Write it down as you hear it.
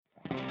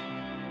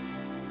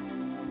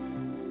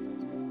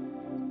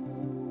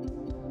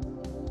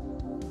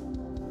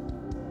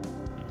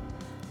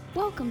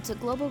Welcome to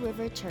Global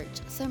River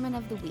Church Sermon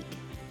of the Week.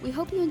 We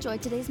hope you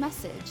enjoyed today's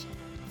message.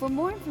 For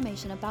more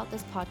information about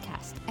this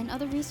podcast and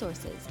other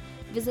resources,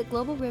 visit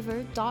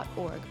globalriver.org.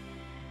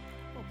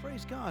 Well,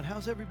 praise God.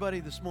 How's everybody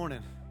this morning?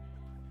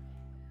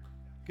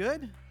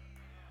 Good?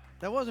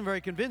 That wasn't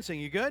very convincing.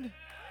 You good?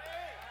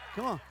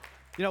 Come on.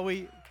 You know,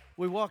 we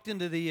walked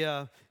into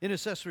the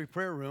intercessory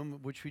prayer room,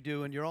 which we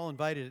do, and you're all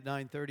invited at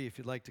 9:30 if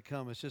you'd like to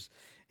come. It's just,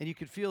 and you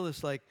could feel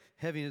this like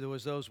heavy. There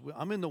was those,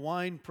 I'm in the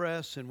wine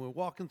press, and we're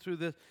walking through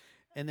this,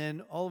 and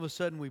then all of a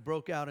sudden we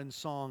broke out in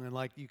song, and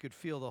like you could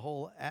feel the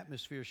whole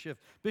atmosphere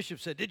shift. Bishop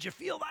said, "Did you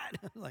feel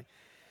that?" Like,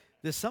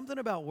 there's something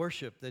about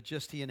worship that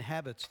just he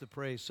inhabits the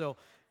praise. So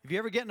if you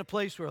ever get in a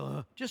place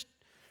where just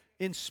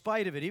in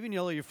spite of it, even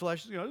though your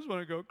flesh, I just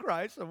want to go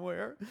cry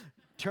somewhere,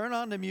 turn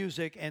on the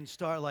music and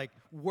start like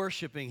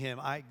worshiping him.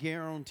 I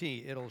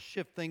guarantee it'll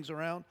shift things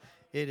around.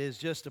 It is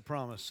just a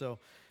promise. So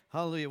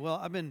hallelujah.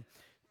 Well,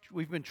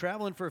 we've been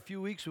traveling for a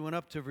few weeks. We went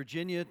up to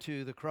Virginia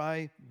to the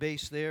Cry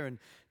base there and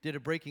did a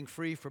breaking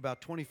free for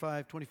about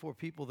 24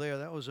 people there.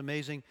 That was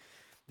amazing.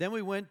 Then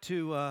we went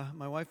to,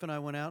 my wife and I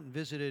went out and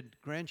visited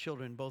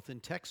grandchildren both in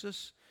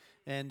Texas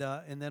and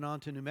then on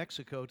to New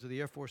Mexico to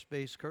the Air Force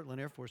Base, Kirtland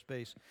Air Force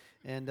Base.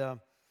 And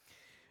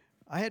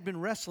I had been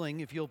wrestling.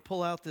 If you'll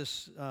pull out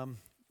this,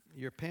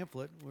 your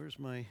pamphlet, let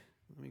me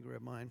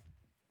grab mine.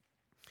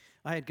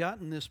 I had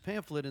gotten this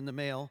pamphlet in the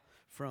mail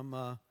from,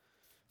 all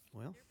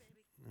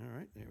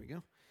right, there we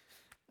go.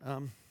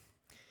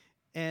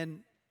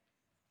 And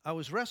I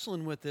was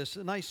wrestling with this,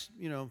 a nice,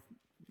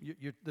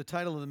 the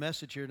title of the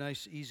message here,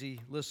 nice,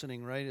 easy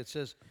listening, right? It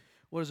says,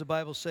 what does the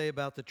Bible say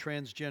about the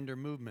transgender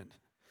movement?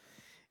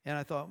 And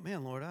I thought,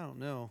 man, Lord, I don't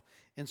know.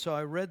 And so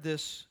I read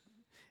this,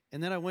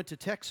 and then I went to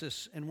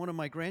Texas, and one of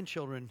my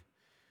grandchildren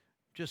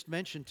just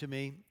mentioned to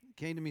me,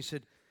 came to me and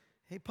said,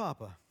 "Hey,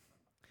 Papa,"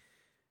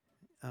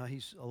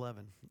 he's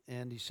 11,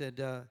 and he said,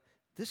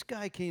 "This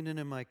guy came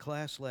into my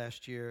class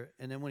last year,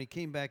 and then when he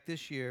came back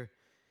this year,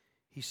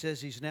 he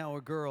says he's now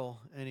a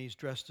girl, and he's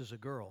dressed as a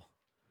girl.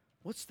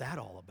 What's that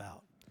all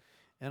about?"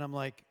 And I'm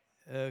like,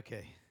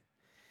 okay,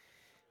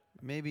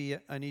 maybe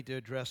I need to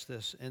address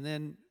this. And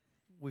then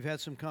we've had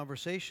some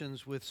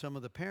conversations with some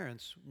of the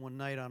parents one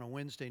night on a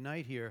Wednesday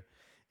night here,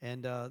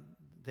 and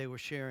they were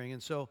sharing.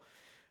 And so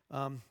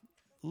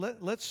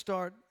let's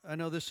start. I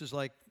know this is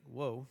like,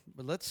 whoa,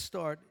 but let's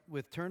start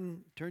with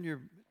turn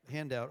your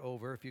handout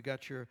over. If you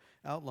got your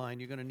outline,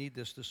 you're going to need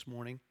this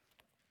morning.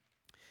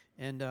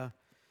 And I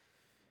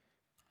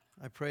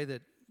pray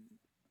that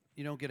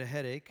you don't get a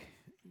headache.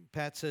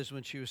 Pat says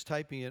when she was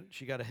typing it,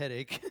 she got a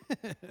headache.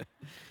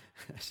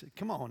 I said,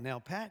 come on now,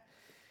 Pat.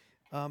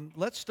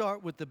 Let's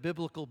start with the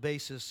biblical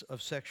basis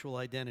of sexual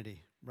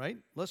identity, right?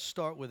 Let's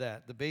start with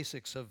that, the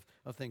basics of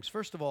things.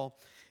 First of all,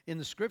 in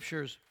the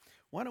scriptures,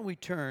 why don't we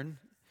turn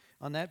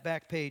on that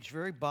back page,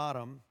 very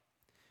bottom,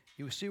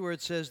 you see where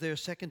it says there,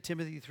 2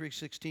 Timothy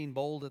 3:16,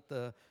 bold at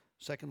the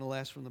second to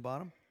last from the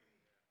bottom?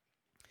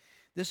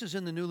 This is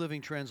in the New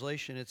Living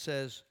Translation. It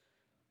says,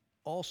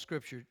 all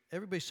Scripture,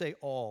 everybody say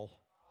all.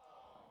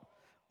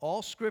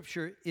 All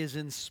Scripture is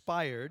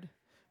inspired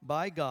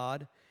by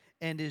God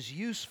and is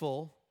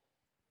useful.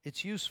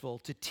 It's useful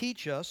to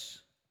teach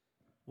us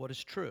what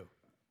is true,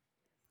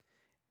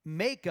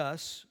 make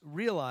us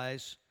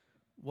realize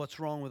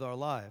what's wrong with our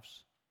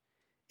lives.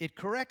 It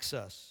corrects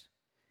us,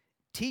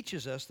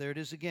 teaches us, there it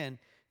is again,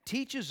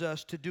 teaches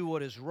us to do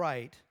what is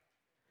right.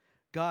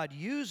 God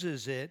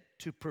uses it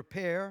to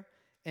prepare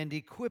and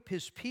equip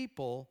His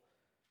people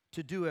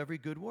to do every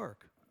good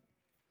work.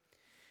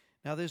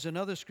 Now, there's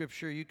another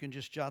scripture. You can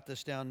just jot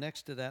this down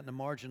next to that in the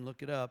margin,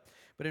 look it up.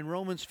 But in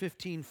Romans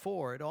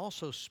 15:4, it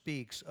also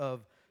speaks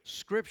of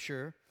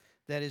scripture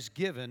that is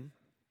given.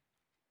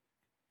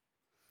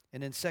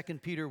 And in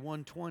 2 Peter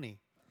 1:20,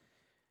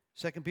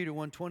 2 Peter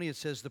 1:20, it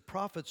says, the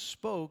prophets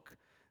spoke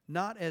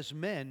not as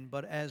men,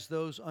 but as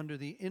those under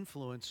the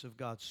influence of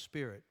God's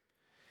Spirit.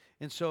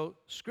 And so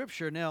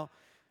scripture, now,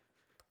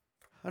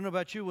 I don't know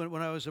about you,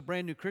 when I was a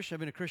brand new Christian, I've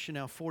been a Christian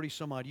now 40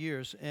 some odd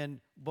years,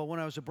 but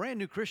when I was a brand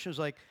new Christian, I was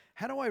like,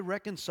 how do I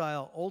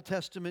reconcile Old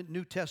Testament,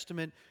 New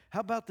Testament? How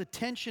about the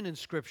tension in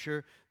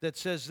Scripture that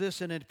says this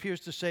and it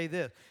appears to say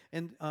this?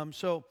 And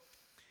so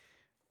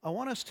I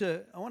want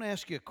to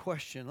ask you a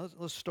question.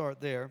 Let's start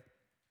there.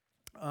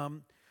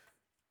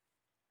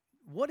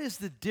 What is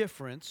the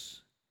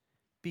difference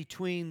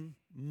between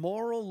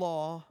moral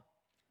law,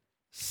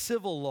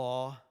 civil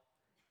law,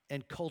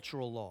 and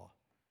cultural law?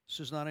 This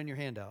is not in your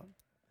handout.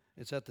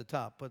 It's at the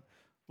top, but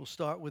we'll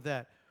start with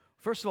that.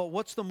 First of all,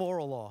 what's the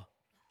moral law?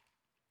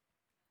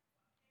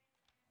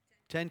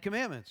 10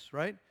 Commandments,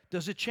 right?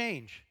 Does it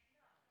change?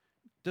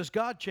 Does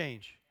God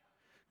change?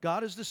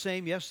 God is the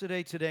same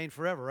yesterday, today, and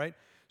forever, right?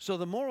 So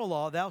the moral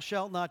law, thou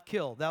shalt not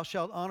kill. Thou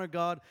shalt honor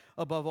God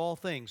above all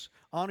things.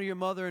 Honor your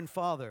mother and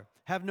father.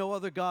 Have no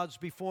other gods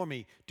before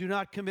me. Do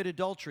not commit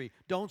adultery.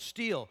 Don't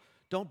steal.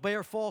 Don't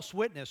bear false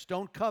witness.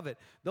 Don't covet.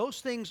 Those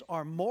things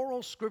are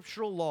moral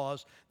scriptural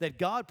laws that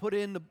God put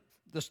in the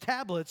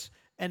tablets,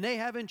 and they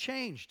haven't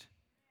changed,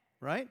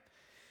 right?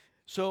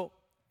 So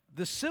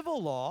the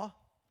civil law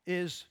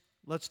is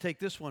let's take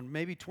this one.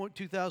 Maybe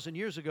 2,000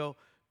 years ago,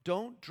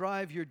 don't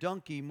drive your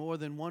donkey more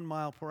than 1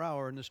 mile per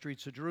hour in the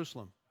streets of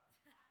Jerusalem.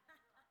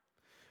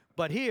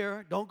 But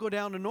here, don't go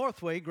down the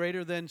Northway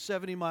greater than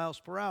 70 miles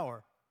per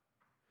hour.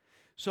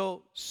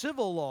 So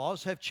civil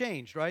laws have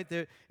changed, right?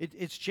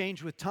 It's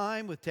changed with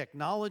time, with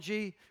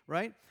technology,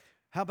 right?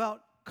 How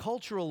about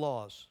cultural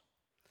laws?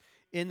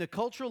 In the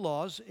cultural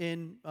laws,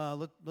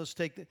 let's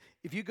take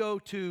if you go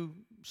to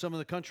some of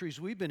the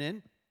countries we've been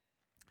in,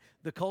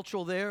 the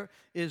cultural there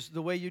is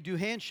the way you do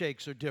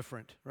handshakes are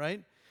different,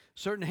 right?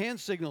 Certain hand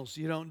signals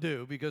you don't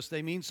do because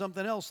they mean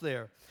something else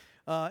there.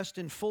 Dressed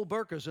in full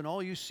burqas and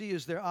all you see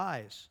is their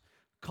eyes.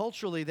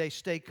 Culturally, they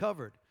stay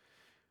covered.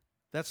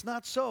 That's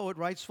not so at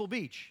Wrightsville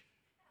Beach,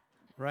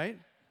 right?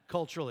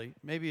 Culturally.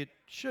 Maybe it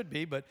should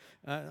be, but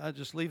I'll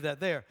just leave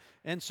that there.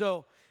 And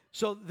so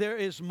there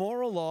is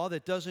moral law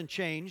that doesn't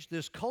change.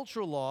 There's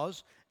cultural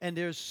laws, and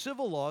there's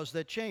civil laws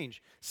that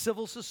change.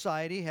 Civil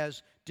society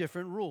has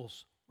different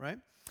rules, right?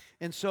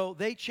 And so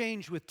they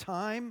change with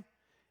time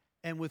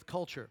and with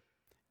culture.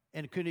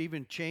 And it could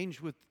even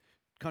change with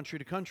country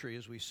to country,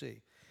 as we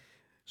see.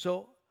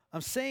 So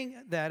I'm saying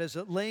that as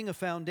laying a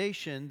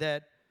foundation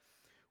that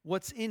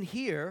what's in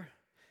here,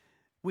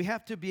 we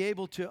have to be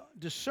able to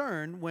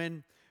discern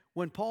when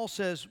Paul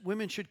says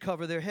women should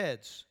cover their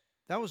heads.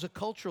 That was a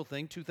cultural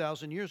thing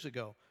 2,000 years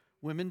ago.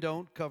 Women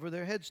don't cover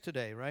their heads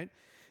today, right?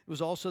 It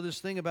was also this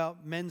thing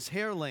about men's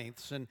hair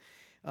lengths. And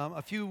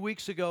a few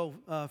weeks ago,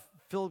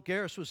 Philip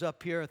Garris was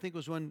up here, I think it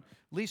was when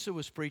Lisa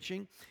was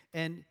preaching,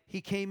 and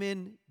he came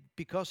in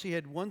because he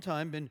had one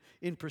time been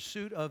in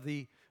pursuit of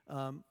the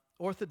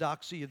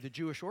orthodoxy, of the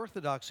Jewish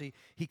orthodoxy.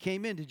 He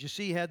came in. Did you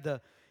see he had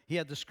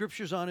the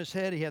scriptures on his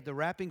head. He had the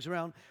wrappings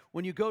around.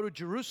 When you go to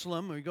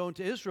Jerusalem or you go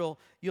into Israel,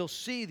 you'll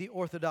see the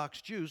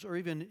Orthodox Jews, or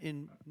even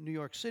in New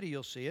York City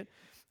you'll see it.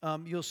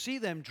 You'll see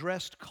them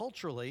dressed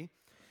culturally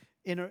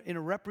in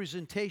a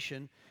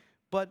representation,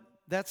 but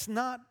that's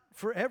not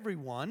for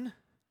everyone.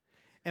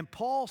 And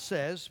Paul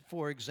says,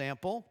 for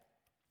example,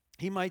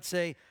 he might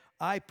say,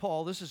 I,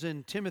 Paul, this is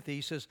in Timothy,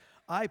 he says,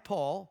 I,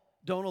 Paul,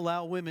 don't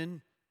allow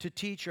women to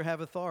teach or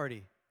have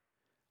authority.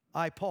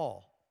 I,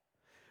 Paul.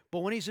 But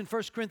when he's in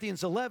 1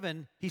 Corinthians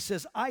 11, he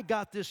says, I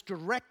got this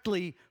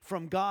directly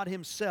from God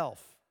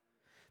himself.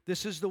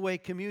 This is the way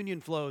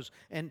communion flows.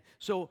 And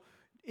so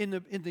in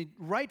the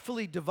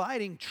rightfully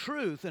dividing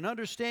truth and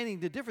understanding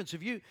the difference,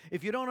 if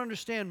you don't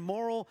understand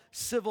moral,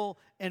 civil,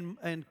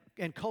 and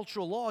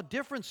cultural law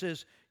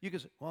differences, you can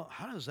say, well,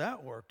 how does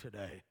that work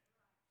today?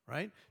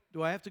 Right?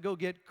 Do I have to go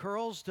get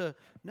curls to?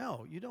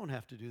 No, you don't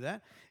have to do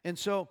that. And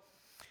so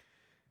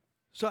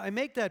I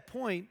make that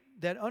point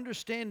that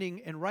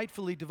understanding and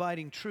rightfully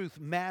dividing truth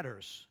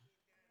matters.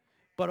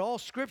 But all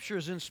Scripture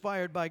is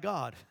inspired by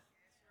God,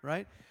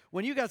 right?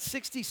 When you got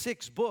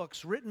 66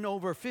 books written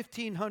over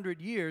 1,500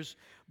 years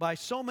by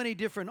so many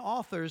different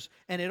authors,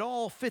 and it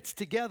all fits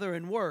together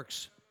and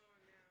works,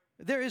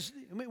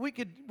 we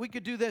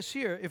could do this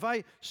here. If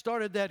I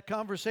started that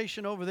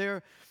conversation over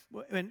there,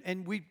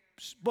 and we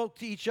spoke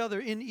to each other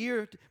in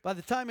ear, by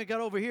the time it got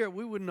over here,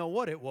 we wouldn't know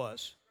what it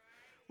was.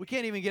 We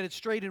can't even get it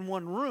straight in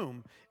one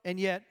room. And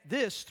yet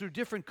this, through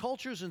different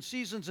cultures and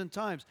seasons and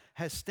times,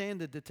 has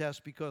standed the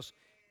test because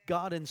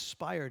God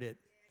inspired it.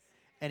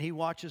 And he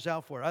watches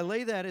out for it. I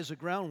lay that as a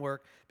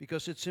groundwork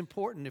because it's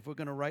important if we're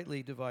going to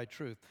rightly divide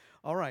truth.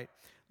 All right,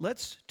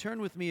 let's turn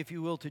with me, if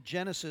you will, to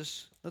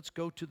Genesis. Let's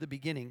go to the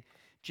beginning.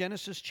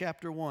 Genesis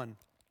chapter 1.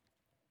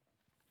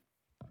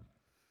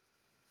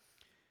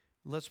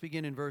 Let's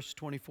begin in verse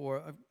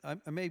 24.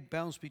 I may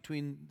bounce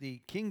between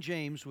the King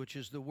James, which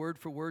is the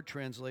word-for-word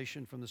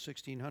translation from the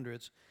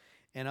 1600s,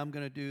 and I'm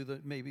going to do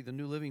maybe the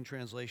New Living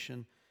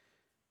Translation,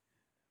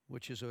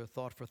 which is a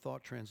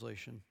thought-for-thought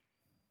translation.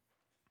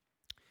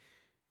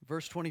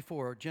 Verse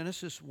 24,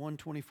 Genesis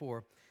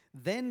 1:24.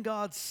 Then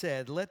God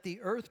said, let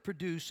the earth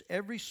produce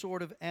every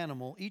sort of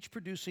animal, each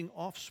producing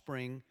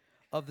offspring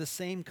of the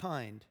same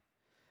kind,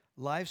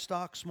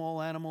 livestock,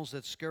 small animals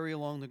that scurry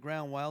along the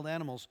ground, wild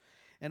animals.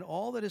 And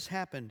all that has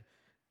happened,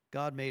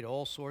 God made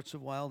all sorts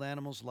of wild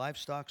animals,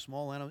 livestock,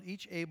 small animals,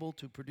 each able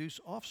to produce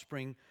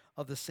offspring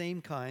of the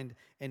same kind,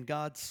 and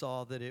God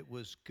saw that it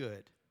was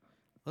good.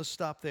 Let's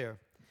stop there.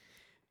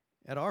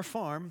 At our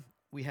farm,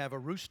 we have a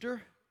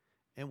rooster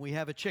and we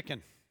have a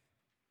chicken.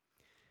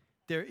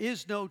 There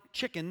is no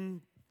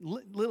chicken,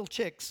 little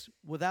chicks,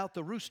 without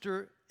the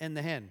rooster and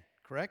the hen,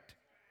 correct?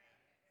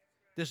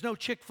 There's no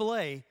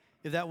Chick-fil-A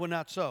if that were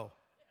not so.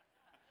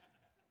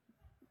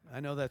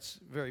 I know that's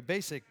very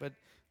basic, but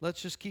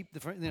let's just keep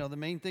the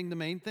main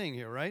thing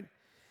here, right?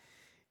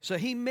 So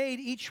he made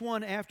each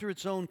one after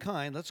its own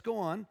kind. Let's go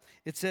on.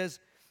 It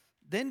says,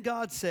 then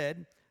God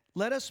said,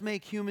 let us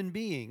make human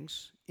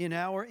beings in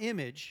our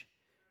image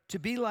to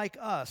be like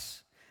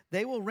us.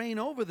 They will reign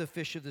over the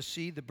fish of the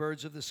sea, the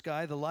birds of the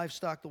sky, the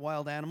livestock, the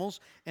wild animals,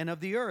 and of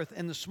the earth,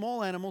 and the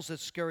small animals that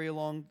scurry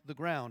along the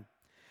ground.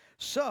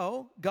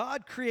 So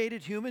God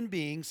created human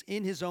beings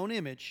in his own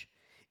image.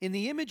 In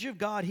the image of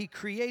God he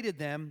created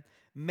them,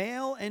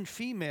 male and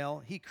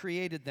female he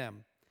created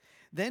them.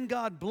 Then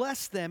God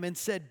blessed them and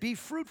said, "Be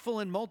fruitful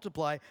and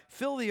multiply,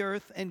 fill the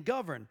earth and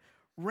govern.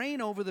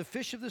 Reign over the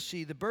fish of the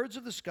sea, the birds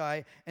of the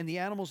sky, and the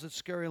animals that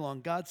scurry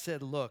along." God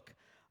said, "Look,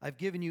 I've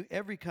given you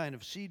every kind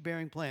of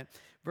seed-bearing plant."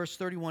 Verse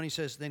 31, he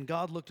says, "Then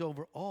God looked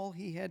over all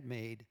he had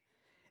made,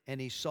 and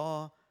he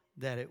saw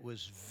that it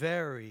was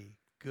very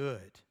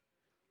good."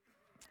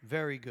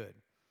 Very good.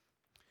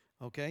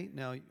 Okay,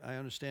 now I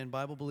understand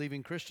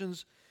Bible-believing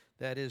Christians,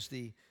 that is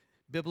the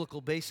biblical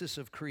basis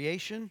of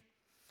creation.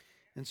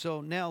 And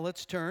so now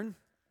let's turn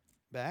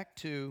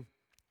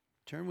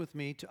with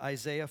me to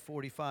Isaiah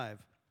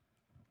 45.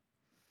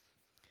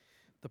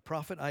 The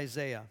prophet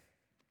Isaiah,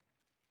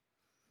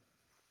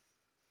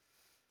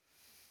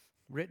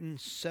 written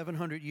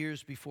 700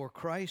 years before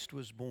Christ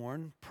was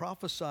born,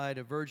 prophesied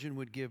a virgin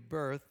would give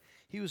birth.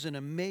 He was an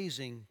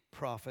amazing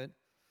prophet.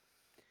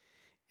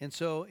 And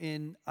so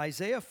in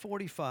Isaiah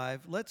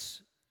 45,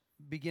 let's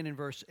begin in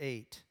verse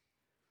 8.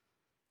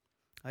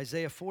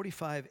 Isaiah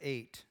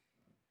 45:8.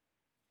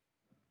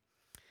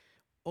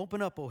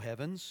 "Open up, O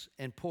heavens,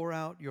 and pour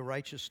out your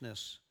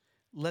righteousness.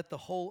 Let the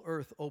whole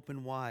earth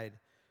open wide,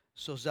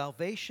 so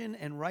salvation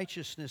and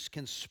righteousness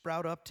can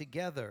sprout up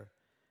together.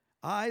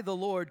 I, the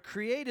Lord,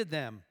 created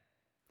them.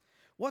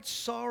 What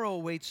sorrow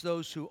awaits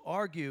those who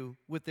argue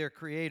with their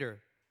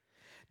Creator?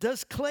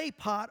 Does clay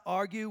pot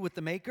argue with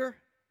the Maker?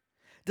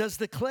 Does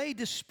the clay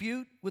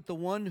dispute with the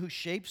one who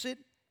shapes it,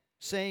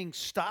 saying,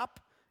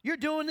 'Stop, you're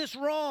doing this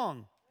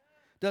wrong'?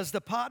 Does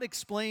the pot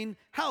explain,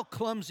 'How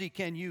clumsy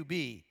can you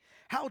be?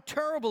 How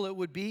terrible it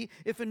would be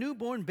if a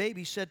newborn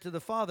baby said to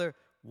the father,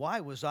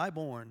 "Why was I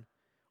born?'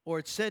 Or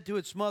it said to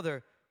its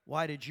mother,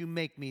 'Why did you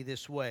make me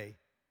this way?'"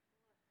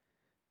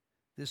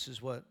 This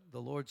is what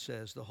the Lord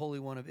says, the Holy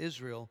One of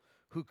Israel,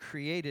 who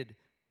created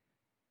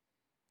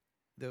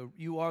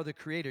you are the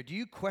Creator. "Do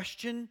you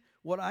question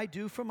what I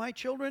do for my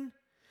children?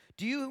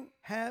 Do you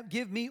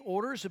give me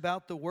orders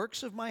about the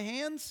works of my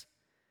hands?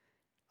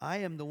 I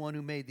am the one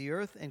who made the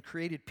earth and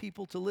created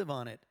people to live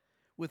on it.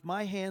 With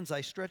my hands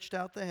I stretched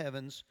out the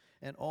heavens,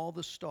 and all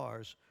the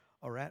stars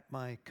are at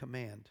my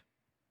command."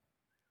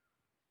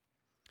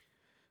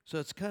 So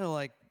it's kind of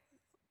like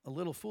a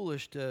little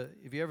foolish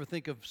if you ever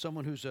think of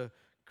someone who's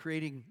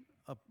creating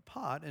a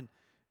pot, and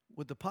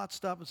would the pot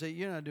stop and say,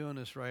 "You're not doing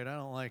this right, I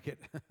don't like it"?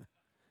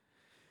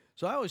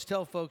 So I always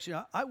tell folks,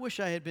 I wish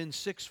I had been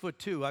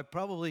 6'2". I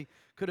probably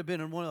could have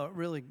been a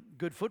really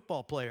good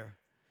football player,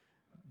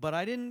 but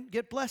I didn't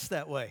get blessed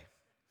that way.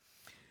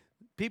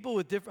 People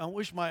with different,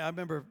 I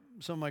remember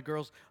some of my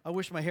girls, "I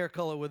wish my hair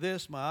color were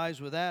this, my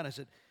eyes were that." I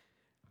said,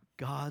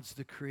 God's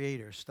the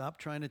Creator. Stop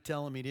trying to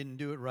tell him he didn't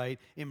do it right.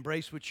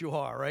 Embrace what you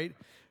are, right?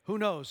 Who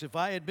knows? If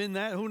I had been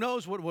that, who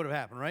knows what would have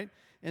happened, right?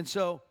 And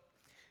so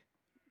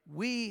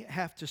we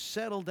have to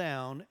settle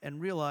down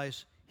and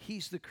realize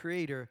he's the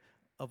Creator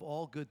of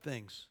all good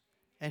things.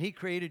 And he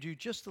created you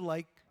just the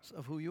like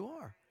of who you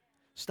are.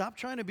 Stop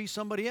trying to be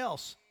somebody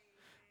else.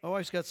 My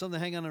wife's got something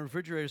hanging on the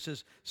refrigerator that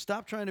says,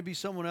 "Stop trying to be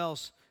someone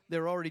else.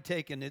 They're already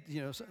taken." It,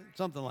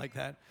 something like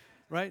that,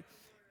 right?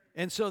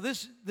 And so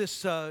this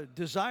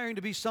desiring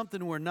to be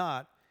something we're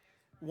not,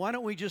 why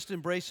don't we just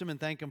embrace him and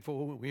thank him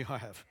for who we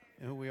have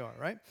and who we are,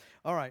 right?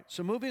 All right,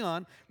 so moving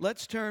on,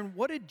 let's turn.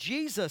 What did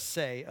Jesus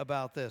say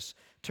about this?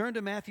 Turn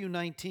to Matthew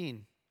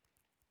 19.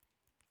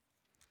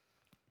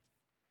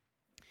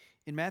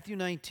 In Matthew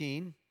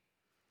 19,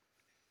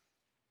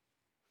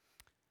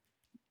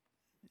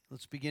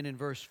 let's begin in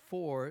verse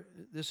 4.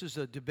 This is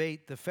a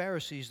debate. The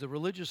Pharisees, the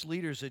religious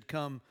leaders, had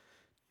come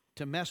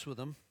to mess with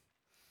him.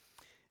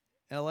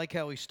 And I like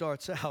how he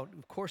starts out.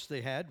 Of course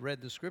they had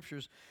read the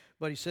scriptures,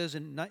 but he says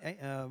in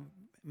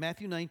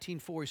Matthew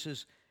 19:4, he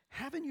says,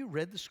 "Haven't you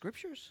read the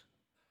scriptures?"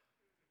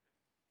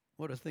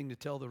 What a thing to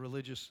tell the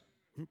religious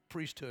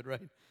priesthood,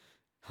 right?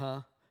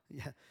 Huh?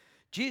 Yeah.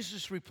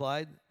 Jesus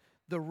replied,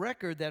 "The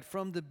record that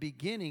from the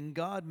beginning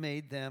God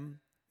made them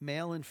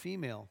male and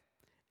female.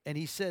 And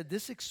he said,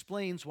 this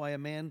explains why a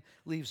man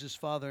leaves his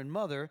father and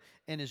mother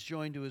and is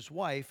joined to his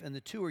wife, and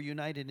the two are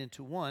united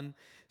into one.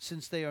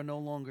 Since they are no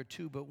longer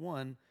two but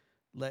one,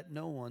 let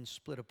no one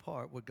split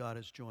apart what God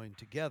has joined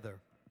together."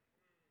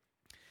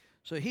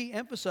 So he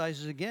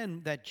emphasizes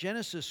again that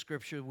Genesis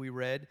scripture we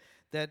read,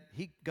 that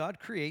God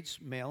creates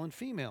male and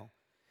female.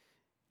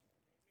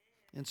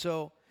 And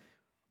so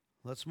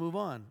let's move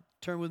on.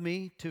 Turn with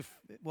me to,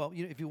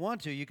 if you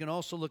want to, you can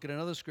also look at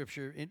another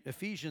scripture. In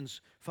Ephesians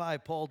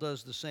 5, Paul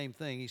does the same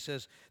thing. He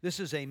says, this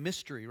is a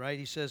mystery, right?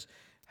 He says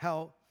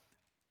how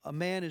a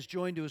man is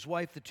joined to his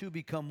wife, the two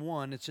become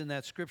one. It's in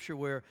that scripture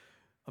where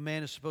a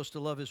man is supposed to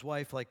love his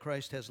wife like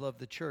Christ has loved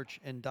the church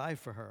and die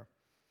for her.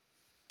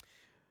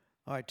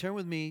 All right, turn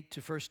with me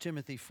to 1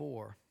 Timothy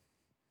 4.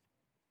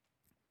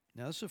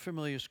 Now, this is a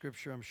familiar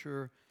scripture, I'm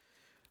sure,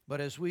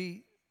 but as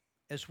we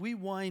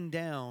wind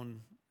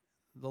down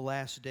the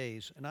last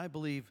days, and I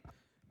believe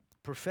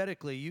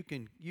prophetically you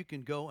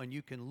can go and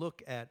you can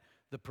look at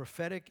the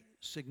prophetic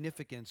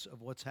significance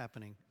of what's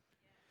happening.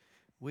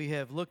 We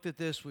have looked at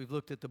this. We've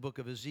looked at the book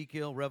of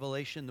Ezekiel,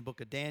 Revelation, the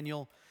book of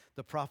Daniel,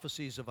 the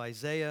prophecies of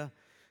Isaiah.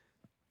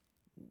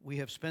 we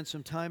have spent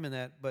some time in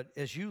that. But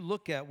as you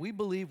look at, we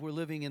believe we're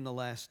living in the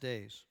last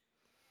days.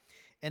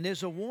 And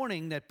there's a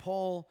warning that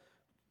Paul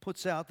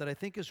puts out that I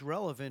think is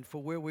relevant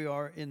for where we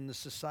are in the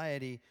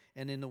society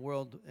and in the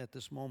world at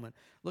this moment.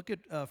 Look at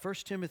 1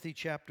 Timothy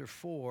chapter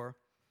 4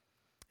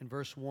 and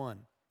verse 1.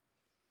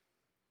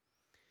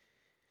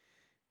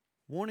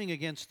 Warning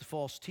against the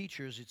false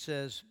teachers, it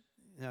says,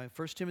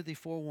 1 Timothy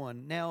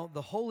 4:1, now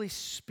the Holy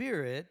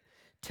Spirit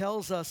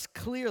tells us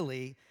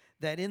clearly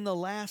that in the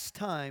last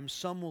times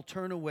some will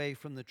turn away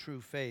from the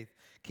true faith.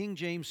 King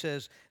James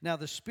says, now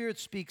the Spirit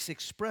speaks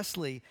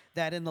expressly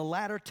that in the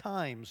latter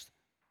times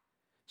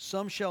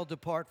some shall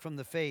depart from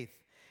the faith,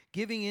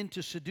 giving in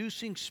to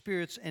seducing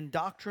spirits and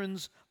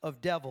doctrines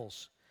of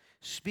devils,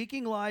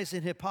 speaking lies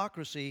and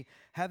hypocrisy,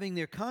 having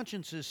their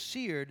consciences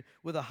seared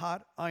with a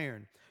hot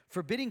iron,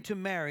 forbidding to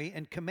marry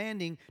and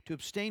commanding to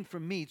abstain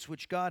from meats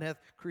which God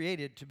hath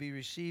created to be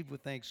received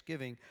with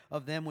thanksgiving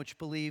of them which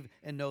believe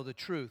and know the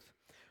truth.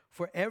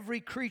 For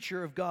every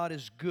creature of God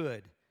is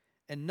good,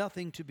 and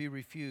nothing to be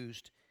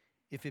refused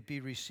if it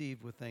be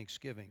received with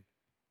thanksgiving.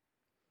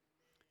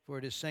 For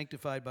it is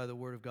sanctified by the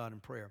word of God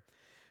and prayer.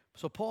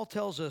 So Paul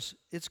tells us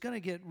it's going to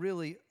get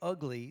really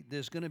ugly.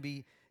 There's going to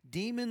be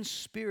demon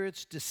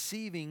spirits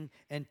deceiving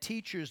and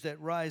teachers that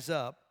rise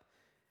up.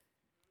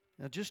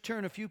 Now just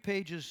turn a few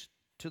pages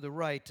to the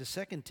right to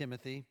 2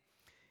 Timothy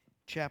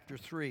chapter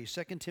 3.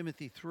 2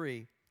 Timothy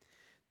 3.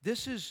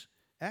 This is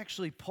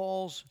actually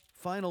Paul's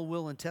final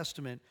will and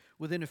testament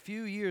within a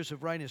few years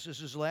of writing this. This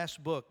is his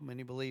last book,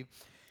 many believe.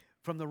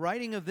 From the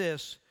writing of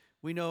this,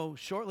 we know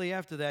shortly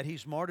after that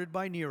he's martyred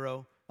by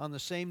Nero on the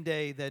same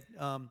day that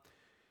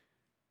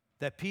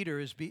that Peter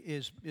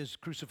is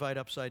crucified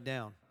upside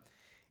down.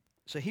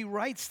 So he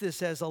writes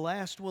this as a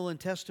last will and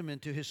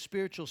testament to his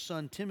spiritual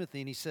son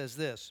Timothy, and he says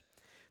this,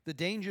 the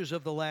dangers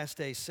of the last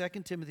days,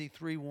 2 Timothy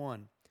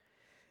 3:1.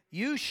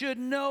 You should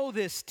know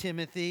this,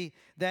 Timothy,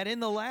 that in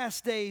the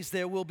last days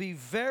there will be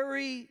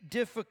very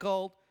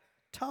difficult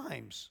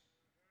times.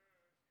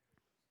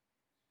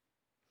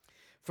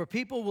 For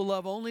people will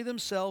love only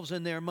themselves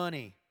and their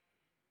money.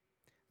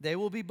 They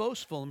will be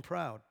boastful and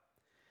proud,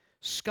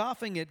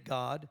 scoffing at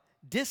God,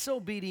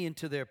 disobedient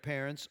to their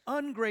parents,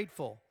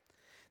 ungrateful.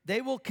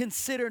 They will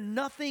consider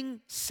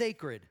nothing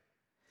sacred.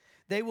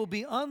 They will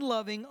be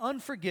unloving,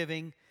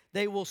 unforgiving.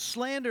 They will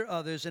slander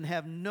others and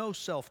have no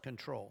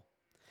self-control.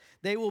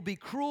 They will be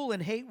cruel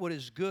and hate what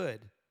is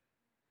good.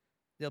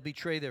 They'll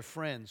betray their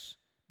friends,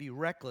 be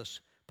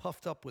reckless,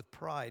 puffed up with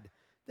pride.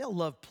 They'll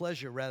love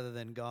pleasure rather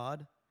than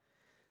God.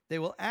 They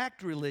will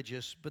act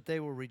religious, but they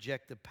will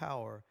reject the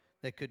power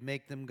that could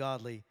make them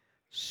godly.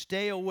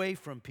 Stay away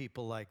from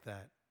people like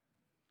that.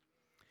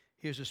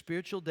 Here's a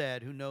spiritual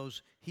dad who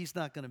knows he's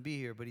not going to be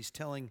here, but he's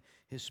telling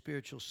his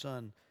spiritual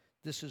son,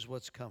 this is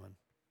what's coming.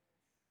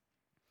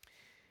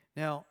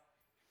 Now,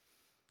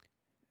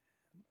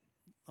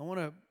 I want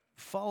to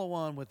follow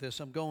on with this.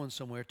 I'm going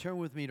somewhere. Turn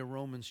with me to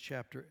Romans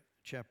chapter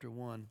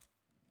 1.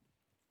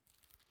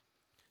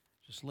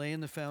 Just laying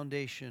the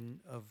foundation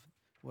of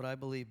what I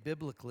believe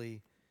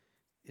biblically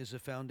is a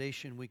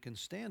foundation we can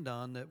stand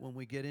on, that when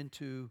we get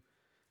into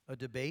a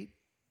debate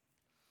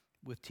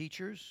with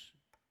teachers,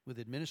 with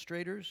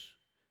administrators,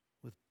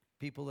 with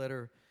people that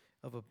are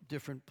of a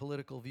different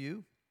political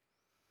view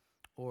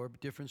or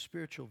different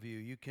spiritual view,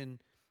 you can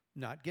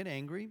not get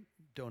angry,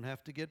 don't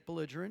have to get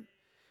belligerent,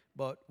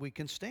 but we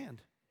can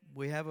stand.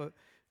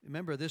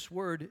 Remember, this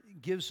word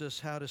gives us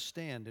how to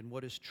stand and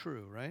what is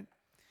true, right?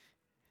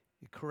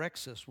 It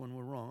corrects us when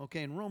we're wrong.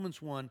 Okay, in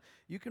Romans 1,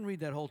 you can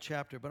read that whole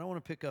chapter, but I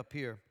want to pick up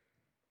here.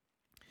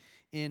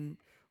 In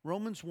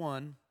Romans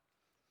 1,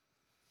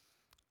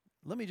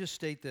 let me just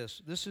state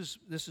this. This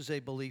is a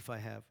belief I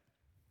have.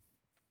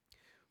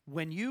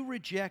 When you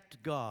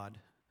reject God,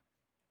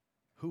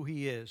 who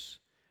He is,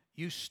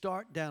 you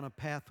start down a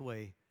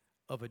pathway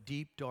of a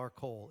deep, dark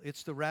hole.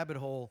 It's the rabbit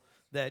hole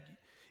that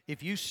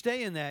if you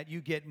stay in that,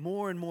 you get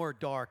more and more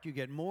dark. You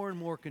get more and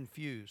more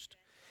confused.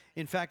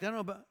 In fact, I don't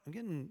know about, I'm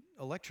getting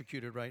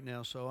electrocuted right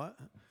now, so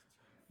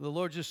the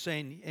Lord's just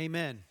saying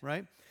amen,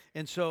 right?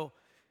 And so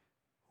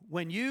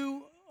when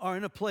you are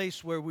in a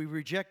place where we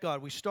reject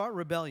God, we start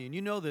rebellion.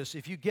 You know this.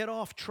 If you get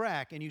off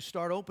track and you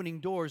start opening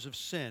doors of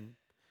sin,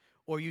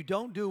 or you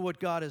don't do what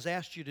God has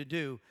asked you to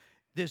do,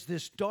 there's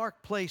this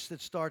dark place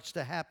that starts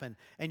to happen,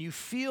 and you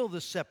feel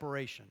the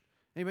separation.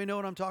 Anybody know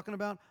what I'm talking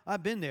about?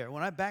 I've been there.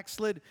 When I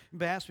backslid and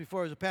passed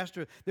before as a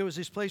pastor, there was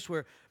this place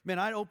where, man,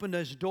 I'd open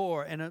this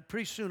door, and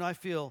pretty soon I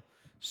feel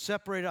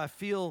separated. I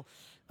feel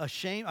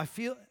ashamed. I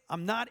feel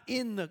I'm not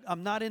in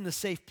the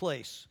safe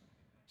place.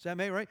 Does that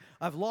make right?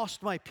 I've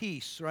lost my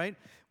peace, right?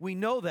 We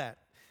know that.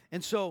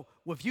 And so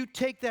if you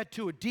take that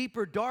to a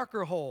deeper,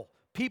 darker hole,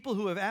 people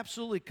who have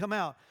absolutely come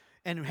out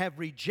and have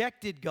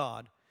rejected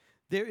God,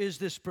 there is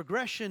this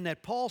progression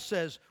that Paul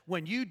says,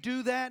 when you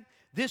do that,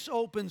 this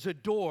opens a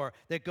door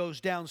that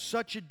goes down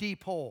such a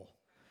deep hole.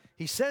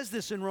 He says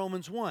this in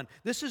Romans 1.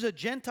 This is a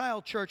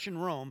Gentile church in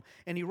Rome,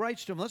 and he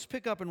writes to them. Let's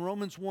pick up in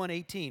Romans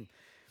 1:18.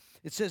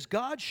 It says,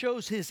 God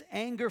shows his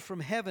anger from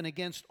heaven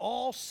against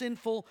all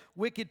sinful,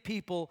 wicked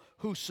people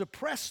who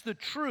suppress the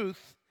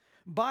truth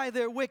by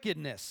their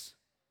wickedness.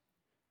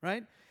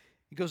 Right?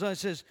 He goes on and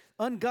says,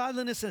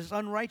 ungodliness and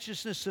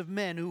unrighteousness of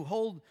men who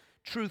hold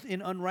truth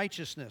in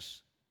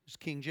unrighteousness. This is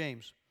King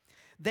James.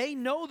 They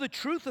know the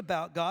truth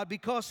about God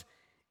because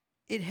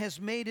it has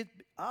made it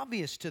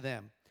obvious to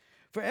them.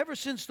 For ever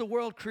since the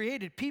world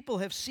created, people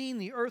have seen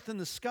the earth and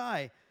the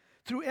sky.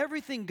 Through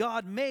everything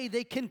God made,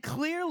 they can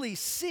clearly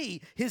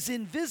see his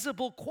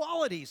invisible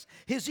qualities,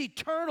 his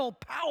eternal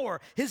power,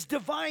 his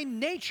divine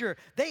nature.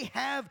 They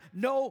have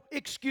no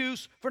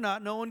excuse for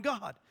not knowing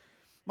God.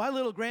 My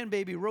little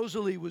grandbaby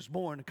Rosalie was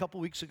born a couple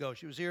weeks ago.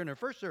 She was here in her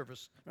first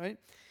service, right?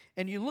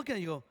 And you look at it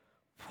and you go,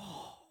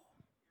 whoa.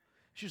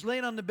 She was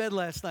laying on the bed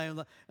last night.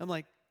 I'm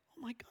like,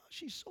 oh my gosh,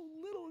 she's so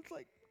little. It's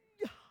like,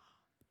 yeah.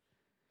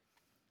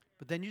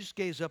 But then you just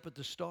gaze up at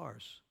the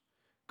stars.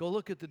 Go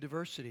look at the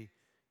diversity.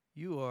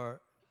 You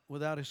are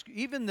without excuse.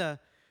 Even the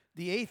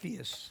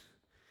atheists,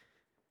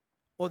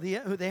 or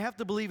they have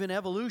to believe in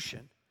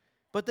evolution,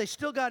 but they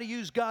still got to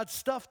use God's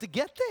stuff to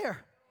get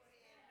there.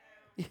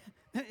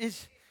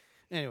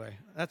 Anyway,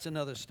 that's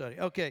another study.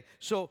 Okay,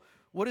 so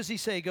what does he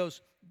say? He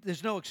goes,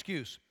 there's no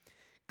excuse.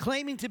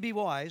 Claiming to be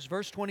wise,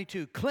 verse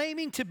 22,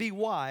 claiming to be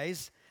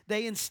wise,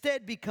 they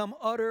instead become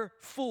utter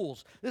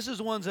fools. This is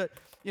the ones that,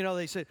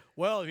 they say,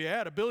 well, if you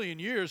add 1 billion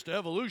years to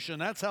evolution,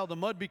 that's how the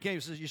mud became.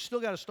 He says, you still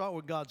got to start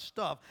with God's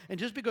stuff. And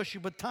just because you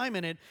put time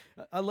in it,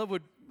 I love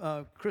what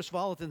Chris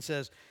Volatin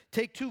says,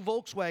 take 2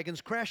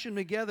 Volkswagens, crash them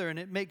together, and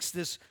it makes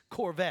this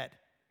Corvette.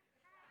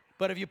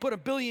 But if you put 1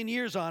 billion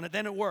years on it,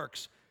 then it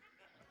works.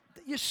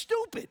 You're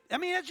stupid. I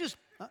mean, that's just,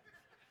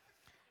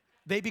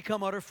 they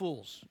become utter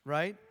fools,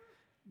 right?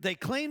 They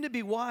claim to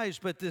be wise,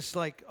 but this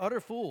like utter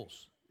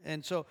fools.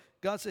 And so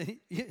God said,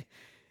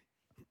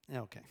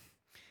 okay.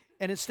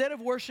 And instead of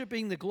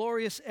worshiping the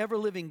glorious,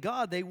 ever-living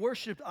God, they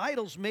worshiped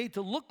idols made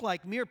to look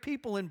like mere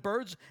people and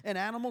birds and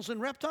animals and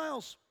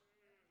reptiles.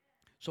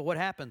 So what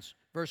happens?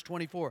 Verse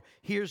 24,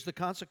 here's the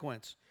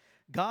consequence.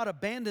 God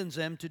abandons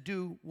them to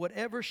do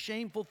whatever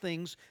shameful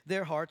things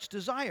their hearts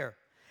desire.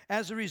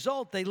 As a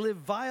result, they live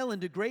vile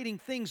and degrading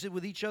things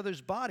with each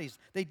other's bodies.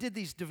 They did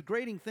these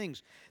degrading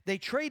things. They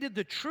traded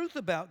the truth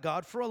about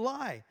God for a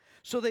lie.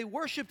 So they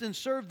worshiped and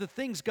served the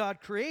things God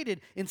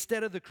created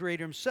instead of the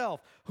Creator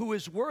himself, who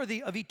is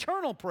worthy of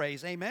eternal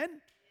praise. Amen?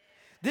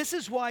 This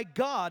is why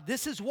God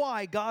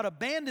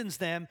abandons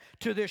them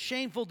to their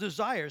shameful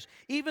desires.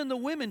 Even the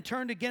women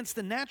turned against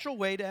the natural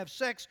way to have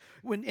sex,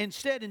 when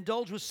instead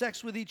indulged with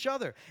sex with each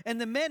other.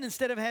 And the men,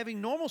 instead of having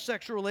normal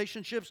sexual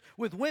relationships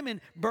with women,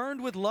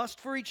 burned with lust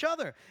for each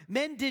other.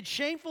 Men did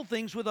shameful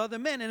things with other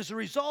men, and as a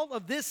result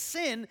of this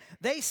sin,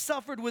 they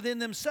suffered within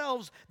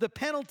themselves the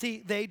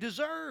penalty they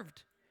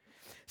deserved.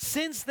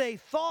 Since they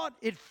thought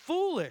it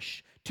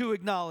foolish to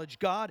acknowledge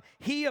God,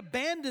 he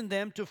abandoned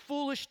them to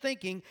foolish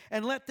thinking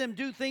and let them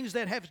do things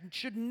that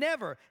should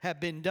never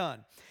have been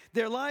done.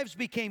 Their lives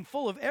became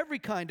full of every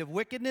kind of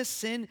wickedness,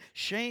 sin,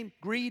 shame,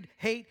 greed,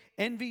 hate,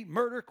 envy,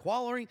 murder,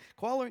 quarreling,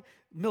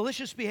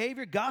 malicious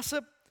behavior,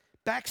 gossip,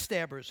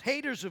 backstabbers,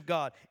 haters of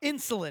God,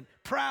 insolent,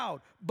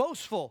 proud,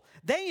 boastful.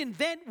 They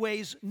invent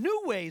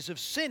new ways of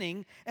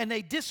sinning, and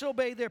they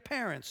disobey their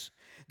parents.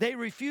 They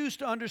refuse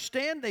to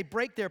understand. They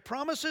break their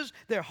promises.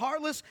 They're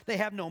heartless. They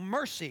have no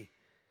mercy.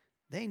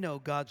 They know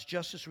God's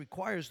justice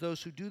requires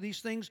those who do these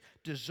things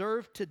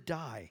deserve to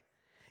die.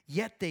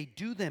 Yet they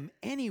do them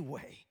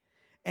anyway.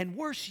 And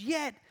worse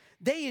yet,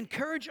 they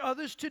encourage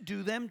others to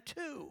do them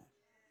too.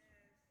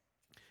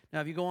 Now,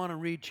 if you go on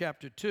and read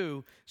chapter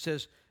 2, it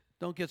says,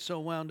 don't get so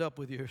wound up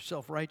with your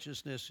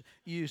self-righteousness.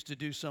 You used to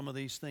do some of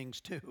these things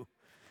too,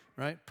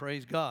 right?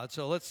 Praise God.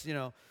 So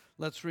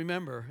let's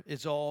remember,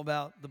 it's all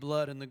about the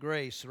blood and the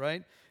grace,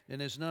 right? And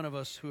there's none of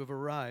us who have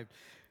arrived.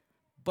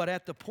 But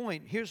at the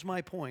point, here's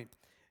my point.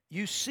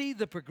 You see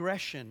the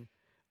progression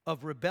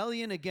of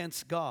rebellion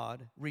against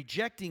God,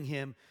 rejecting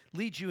him,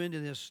 leads you into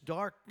this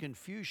dark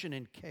confusion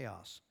and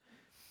chaos.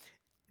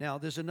 Now,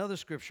 there's another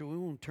scripture. We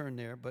won't turn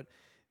there, but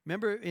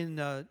remember in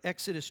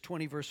Exodus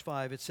 20, verse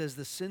 5, it says,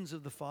 the sins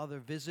of the father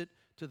visit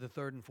to the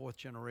 3rd and 4th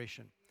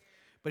generation.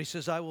 But he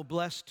says, I will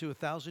bless to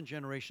 1,000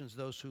 generations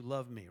those who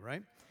love me,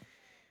 right?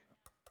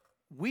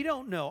 We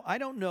don't know. I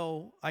don't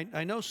know.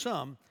 I know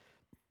some.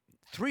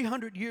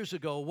 300 years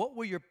ago, what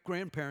were your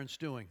grandparents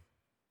doing?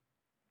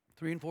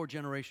 3 and 4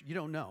 generations. You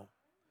don't know,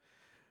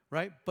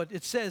 right? But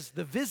it says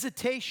the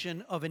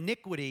visitation of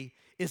iniquity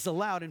is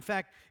allowed. In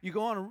fact, you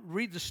go on and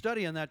read the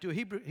study on that, do a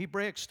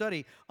Hebraic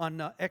study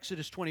on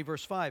Exodus 20,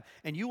 verse 5,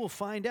 and you will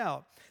find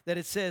out that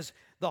it says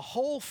the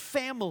whole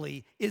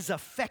family is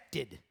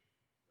affected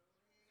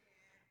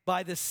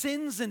by the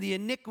sins and the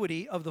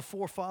iniquity of the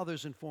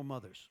forefathers and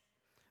foremothers.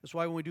 That's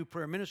why when we do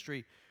prayer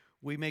ministry,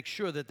 we make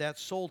sure that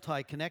soul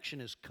tie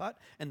connection is cut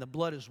and the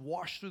blood is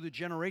washed through the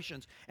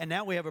generations. And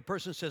now we have a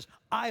person who says,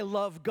 I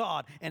love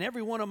God, and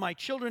every one of my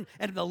children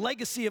and the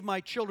legacy of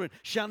my children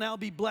shall now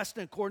be blessed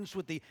in accordance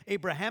with the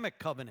Abrahamic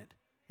covenant.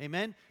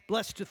 Amen?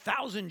 Blessed to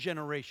 1,000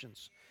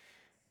 generations.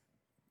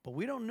 But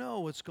we don't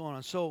know what's going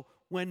on. So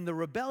when the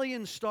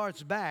rebellion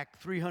starts back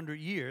 300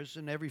 years,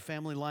 and every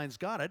family line's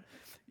got it,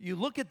 you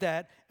look at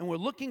that, and we're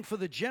looking for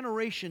the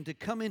generation to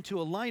come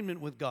into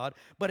alignment with God.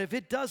 But if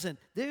it doesn't,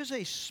 there's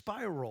a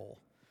spiral.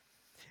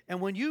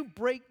 And when you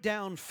break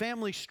down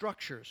family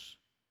structures,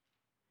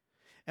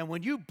 and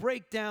when you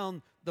break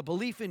down the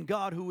belief in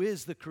God who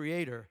is the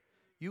creator,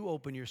 you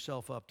open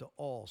yourself up to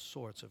all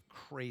sorts of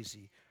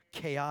crazy,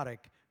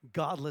 chaotic,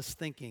 godless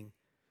thinking.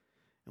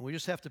 And we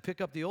just have to pick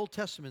up the Old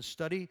Testament,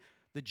 study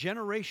the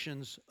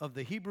generations of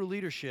the Hebrew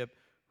leadership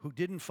who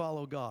didn't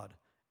follow God.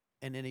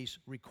 And then he's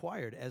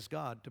required as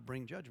God to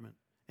bring judgment.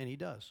 And he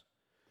does.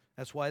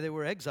 That's why they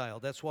were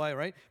exiled. That's why,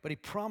 right? But he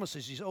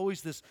promises, he's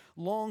always this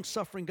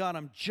long-suffering God.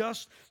 I'm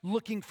just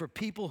looking for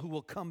people who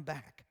will come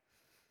back.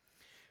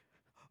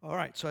 All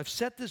right, so I've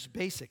set this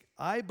basic.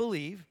 I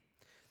believe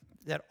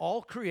that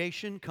all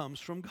creation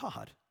comes from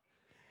God.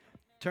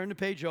 Turn the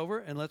page over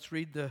and let's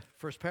read the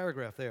first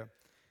paragraph there.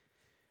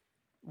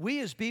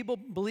 We as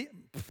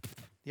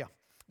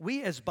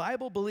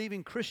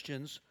Bible-believing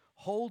Christians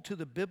hold to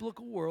the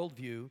biblical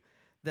worldview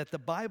that the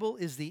Bible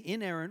is the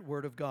inerrant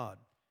Word of God.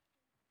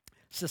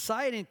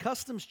 Society and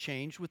customs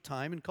change with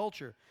time and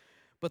culture,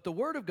 but the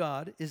Word of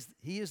God is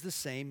the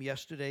same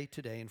yesterday,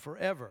 today, and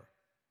forever.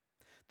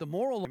 The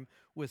moral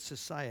with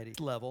society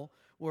level,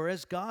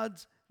 whereas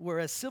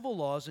civil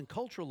laws and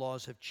cultural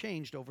laws have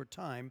changed over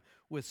time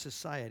with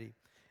society.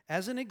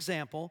 As an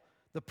example,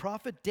 the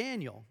prophet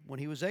Daniel, when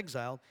he was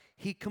exiled,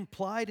 he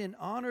complied and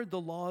honored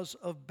the laws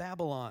of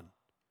Babylon.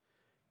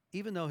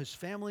 Even though his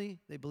family,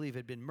 they believe,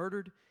 had been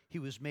murdered, he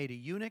was made a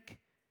eunuch,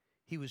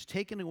 he was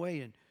taken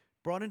away and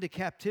brought into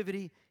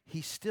captivity,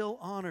 he still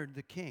honored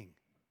the king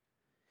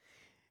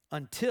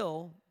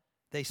until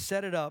they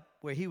set it up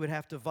where he would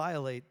have to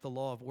violate the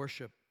law of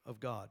worship of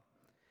God.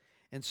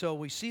 And so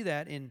we see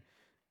that in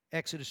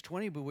Exodus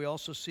 20, but we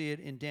also see it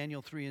in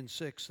Daniel 3 and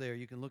 6 there.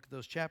 You can look at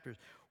those chapters.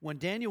 When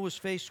Daniel was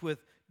faced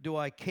with, do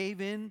I cave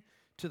in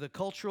to the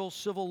cultural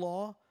civil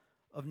law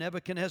of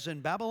Nebuchadnezzar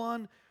in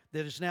Babylon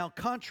that is now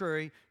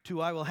contrary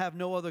to I will have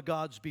no other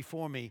gods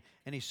before me?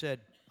 And he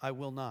said, I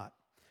will not.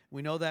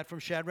 We know that from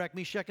Shadrach,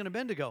 Meshach, and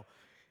Abednego.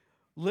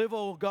 Live,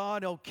 O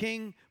God, O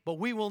King, but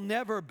we will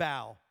never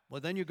bow. Well,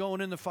 then you're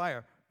going in the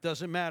fire.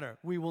 Doesn't matter.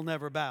 We will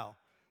never bow.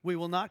 We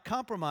will not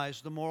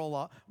compromise the moral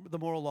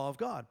law of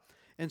God.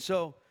 And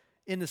so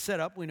in the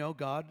setup, we know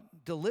God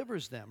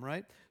delivers them,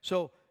 right?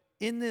 So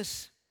in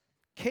this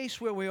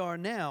case where we are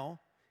now,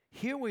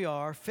 here we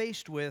are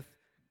faced with,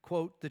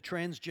 quote, the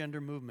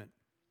transgender movement.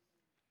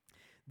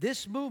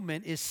 This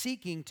movement is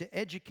seeking to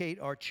educate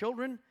our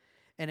children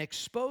and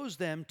expose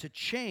them to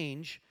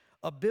change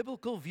a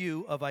biblical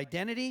view of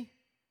identity,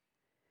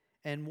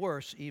 and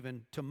worse,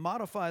 even to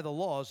modify the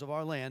laws of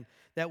our land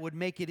that would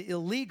make it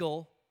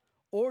illegal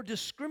or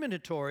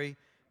discriminatory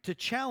to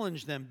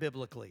challenge them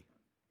biblically.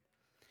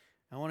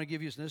 I want to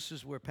give you, this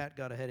is where Pat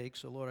got a headache,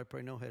 so Lord, I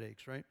pray no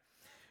headaches, right?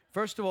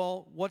 First of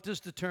all, what does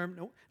the term,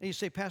 and you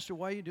say, Pastor,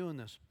 why are you doing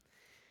this?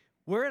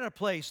 We're in a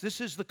place, this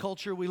is the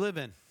culture we live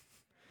in.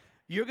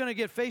 You're going to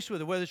get faced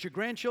with it, whether it's your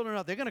grandchildren or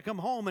not. They're going to come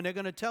home and they're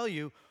going to tell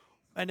you,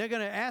 and they're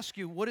going to ask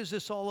you, what is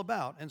this all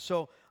about? And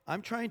so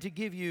I'm trying to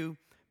give you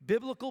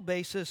biblical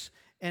basis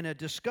and a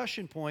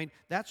discussion point.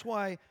 That's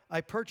why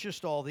I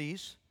purchased all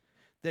these,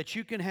 that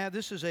you can have.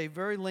 This is a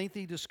very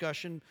lengthy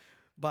discussion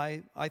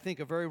by, I think,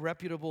 a very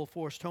reputable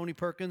force. Tony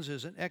Perkins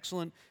is an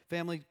excellent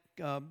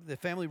the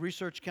Family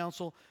Research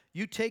Council.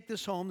 You take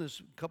this home.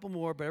 There's a couple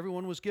more, but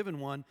everyone was given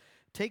one.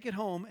 Take it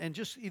home and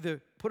just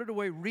either put it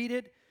away, read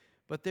it,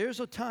 but there's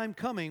a time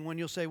coming when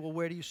you'll say, well,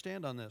 where do you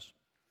stand on this?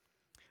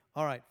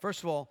 All right,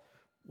 first of all,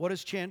 what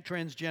is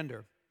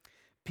transgender?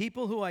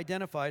 People who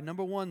identify,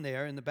 number one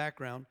there in the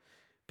background,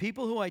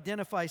 people who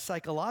identify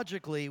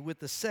psychologically with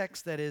the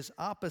sex that is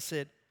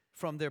opposite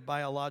from their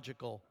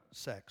biological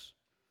sex.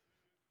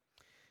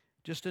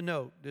 Just a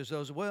note, there's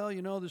those, well,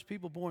 there's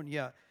people born,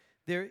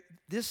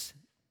 this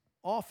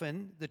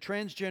often, the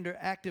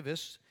transgender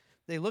activists,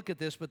 they look at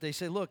this, but they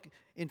say, look,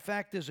 in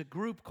fact, there's a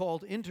group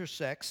called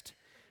intersexed.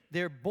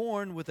 They're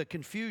born with a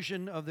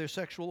confusion of their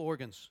sexual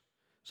organs.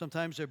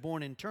 Sometimes they're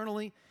born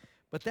internally,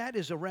 but that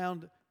is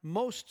around,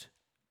 most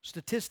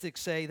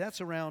statistics say that's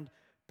around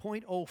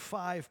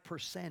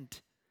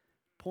 0.05%,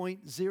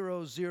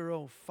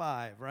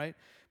 0.005, right?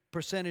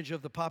 Percentage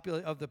of the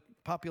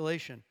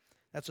population.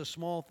 That's a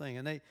small thing.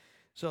 And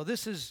so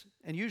this is,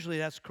 and usually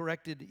that's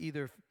corrected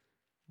either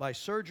by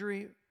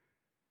surgery.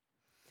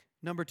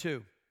 Number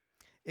two,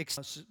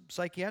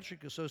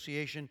 Psychiatric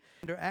Association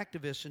under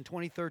activists in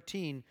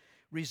 2013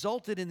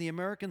 resulted in the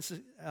American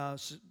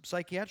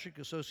Psychiatric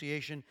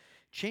Association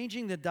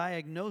changing the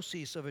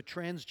diagnosis of a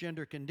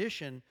transgender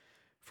condition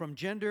from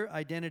gender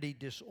identity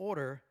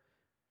disorder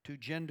to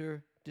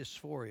gender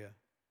dysphoria.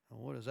 Now,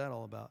 what is that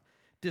all about?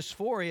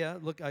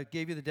 Dysphoria, look, I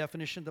gave you the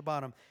definition at the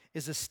bottom,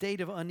 is a state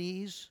of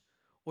unease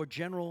or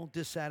general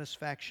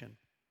dissatisfaction.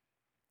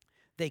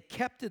 They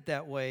kept it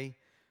that way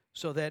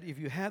so that if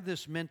you have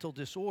this mental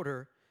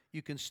disorder,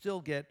 you can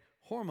still get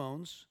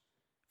hormones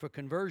for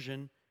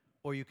conversion,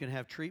 or you can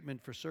have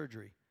treatment for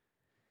surgery.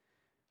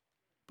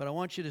 But I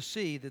want you to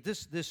see that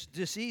this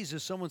disease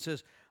is someone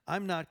says,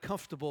 I'm not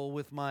comfortable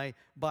with my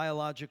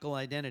biological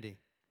identity.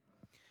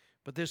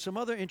 But there's some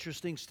other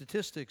interesting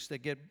statistics that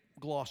get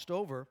glossed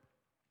over.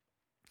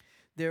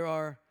 There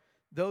are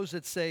those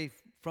that say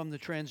from the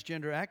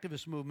transgender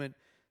activist movement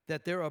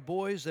that there are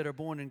boys that are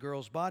born in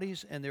girls'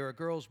 bodies and there are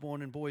girls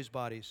born in boys'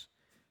 bodies.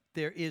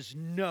 There is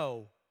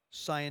no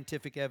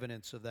scientific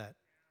evidence of that.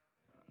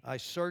 I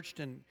searched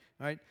and,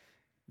 all right,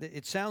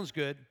 it sounds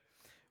good.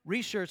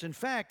 Research, in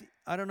fact,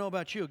 I don't know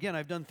about you. Again,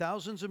 I've done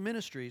thousands of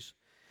ministries,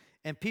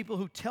 and people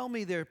who tell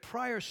me their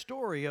prior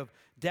story of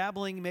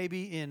dabbling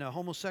maybe in a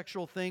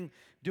homosexual thing,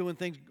 doing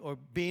things, or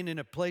being in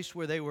a place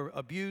where they were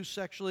abused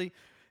sexually.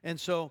 And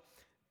so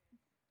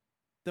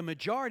the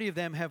majority of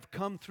them have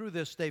come through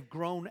this. They've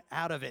grown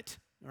out of it,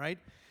 right?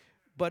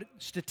 But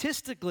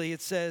statistically,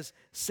 it says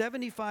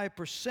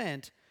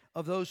 75%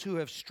 of those who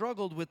have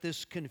struggled with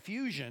this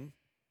confusion,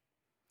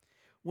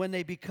 when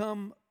they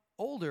become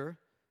older,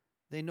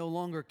 they no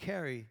longer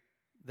carry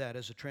that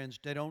as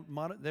they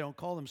don't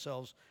call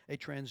themselves a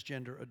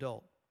transgender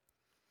adult.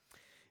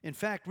 In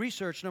fact,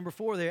 research number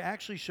 4 there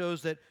actually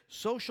shows that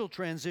social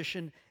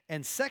transition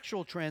and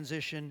sexual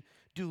transition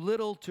do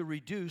little to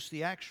reduce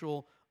the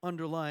actual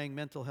underlying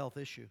mental health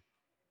issue.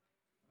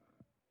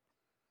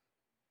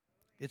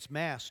 It's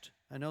masked.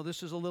 I know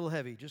this is a little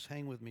heavy. Just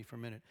hang with me for a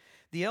minute.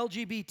 The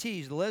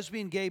LGBTs, the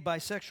lesbian, gay,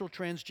 bisexual,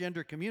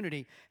 transgender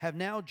community, have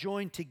now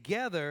joined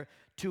together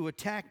to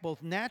attack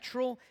both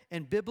natural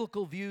and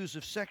biblical views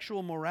of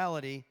sexual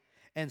morality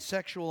and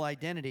sexual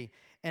identity.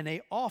 And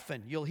they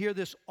often, you'll hear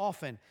this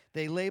often,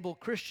 they label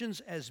Christians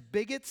as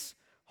bigots,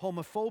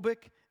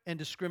 homophobic, and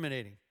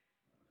discriminating.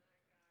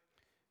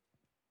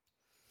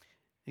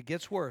 It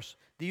gets worse.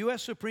 The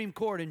U.S. Supreme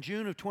Court in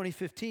June of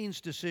 2015's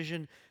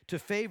decision to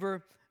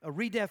favor a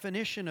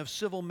redefinition of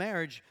civil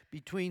marriage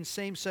between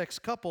same-sex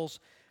couples,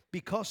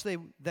 because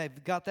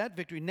they've got that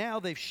victory, now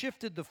they've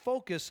shifted the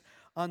focus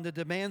on the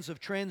demands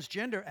of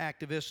transgender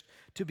activists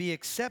to be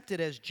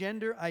accepted as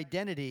gender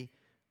identity,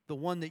 the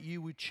one that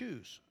you would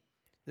choose.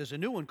 There's a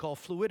new one called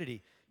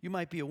fluidity. You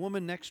might be a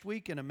woman next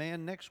week and a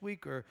man next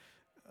week, or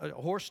a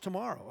horse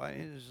tomorrow.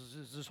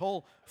 This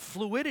whole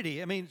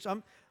fluidity. I mean,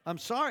 I'm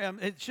sorry.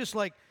 It's just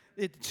like,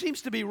 it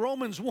seems to be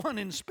Romans 1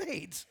 in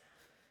spades.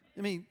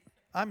 I mean,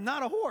 I'm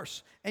not a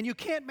horse, and you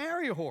can't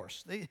marry a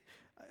horse.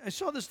 I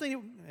saw this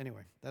thing.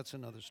 Anyway, that's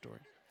another story.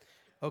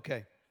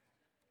 Okay.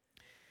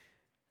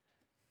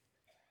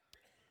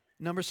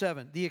 Number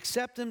 7, the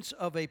acceptance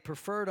of a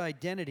preferred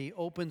identity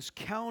opens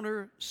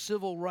counter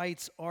civil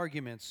rights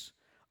arguments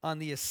on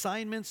the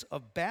assignments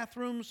of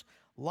bathrooms,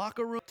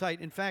 locker room,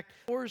 in fact,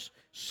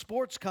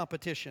 sports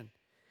competition.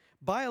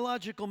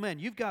 Biological men,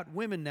 you've got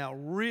women now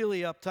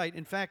really uptight.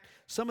 In fact,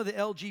 some of the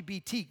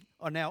LGBT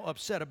are now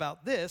upset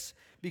about this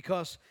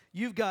because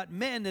you've got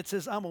men that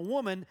says, I'm a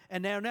woman,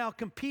 and they're now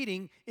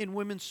competing in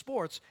women's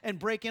sports and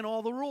breaking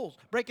all the rules,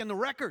 breaking the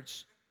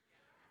records,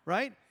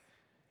 right?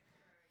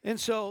 And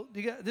so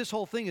this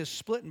whole thing is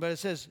splitting, but it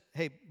says,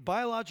 hey,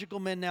 biological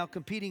men now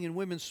competing in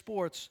women's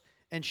sports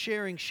and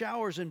sharing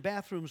showers and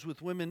bathrooms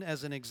with women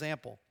as an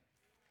example.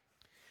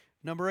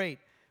 Number 8,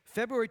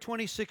 February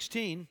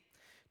 2016,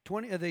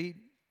 the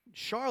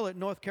Charlotte,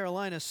 North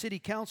Carolina City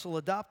Council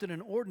adopted an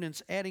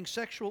ordinance adding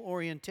sexual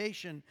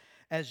orientation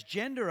as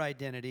gender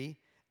identity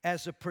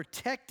as a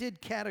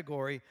protected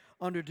category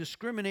under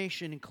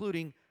discrimination,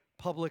 including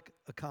public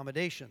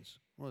accommodations.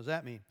 What does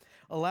that mean?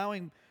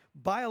 Allowing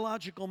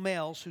biological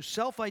males who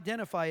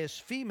self-identify as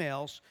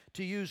females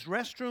to use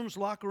restrooms,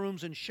 locker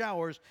rooms, and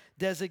showers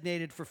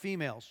designated for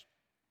females.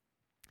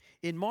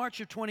 In March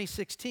of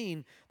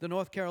 2016, the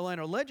North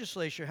Carolina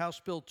legislature,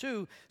 House Bill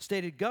 2,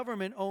 stated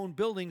government-owned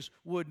buildings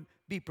would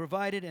be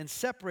provided and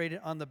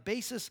separated on the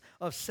basis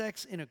of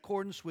sex in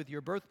accordance with your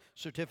birth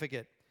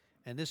certificate.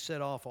 And this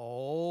set off a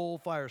whole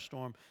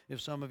firestorm, if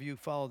some of you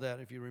followed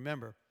that, if you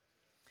remember.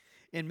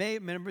 In May,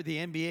 remember, the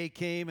NBA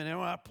came, and they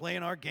were out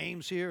playing our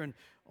games here, and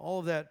all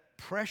of that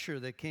pressure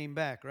that came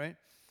back, right?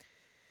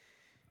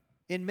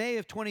 In May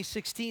of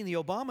 2016, the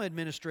Obama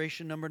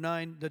administration, number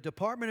 9, the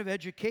Department of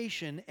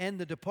Education and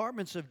the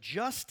Departments of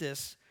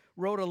Justice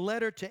wrote a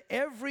letter to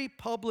every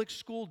public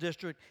school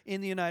district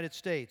in the United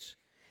States,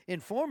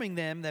 informing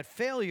them that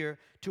failure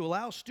to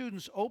allow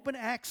students open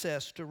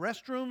access to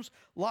restrooms,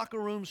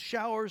 locker rooms,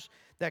 showers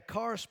that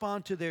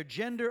correspond to their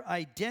gender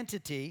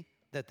identity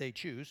that they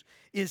choose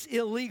is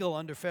illegal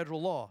under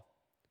federal law.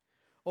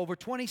 Over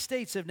 20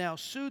 states have now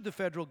sued the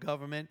federal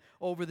government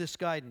over this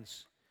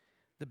guidance.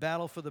 The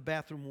battle for the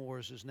bathroom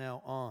wars is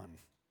now on.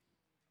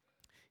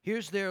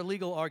 Here's their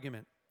legal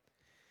argument.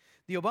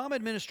 The Obama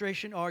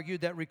administration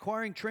argued that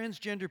requiring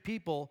transgender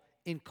people,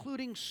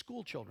 including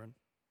school children,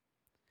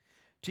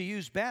 to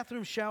use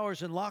bathroom,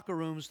 showers, and locker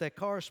rooms that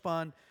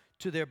correspond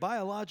to their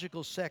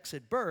biological sex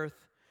at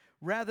birth,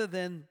 rather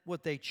than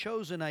what they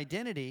chose in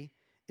identity,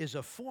 is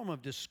a form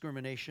of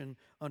discrimination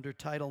under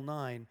Title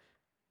IX.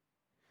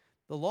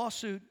 The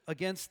lawsuit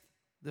against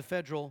the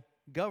federal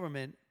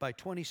government by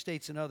 20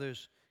 states and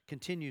others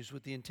continues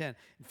with the intent.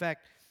 In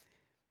fact,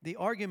 the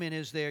argument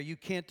is there, you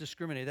can't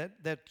discriminate. That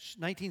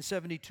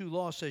 1972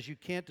 law says you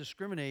can't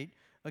discriminate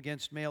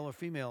against male or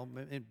female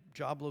in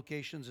job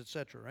locations,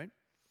 etc., right?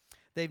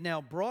 They've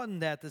now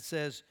broadened that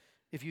says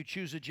if you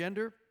choose a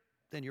gender,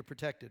 then you're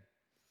protected.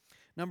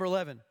 Number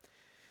 11.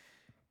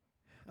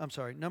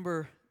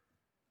 Number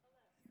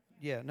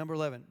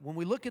 11. When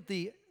we look at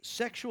the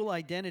sexual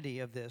identity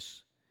of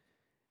this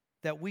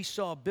that we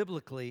saw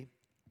biblically,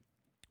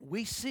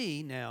 we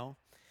see now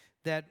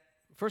that,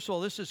 first of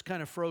all, this is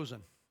kind of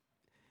frozen.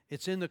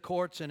 It's in the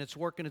courts and it's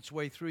working its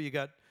way through. You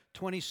got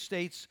 20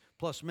 states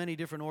plus many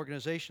different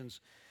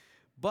organizations.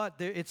 But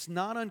it's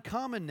not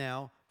uncommon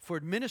now for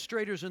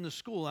administrators in the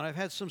school, and I've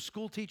had some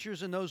school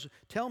teachers and those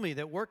tell me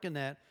that work in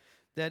that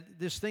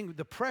this thing,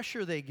 the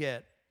pressure they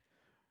get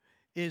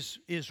is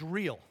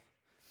real.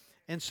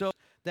 And so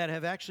that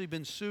have actually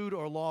been sued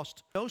or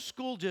lost. No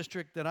school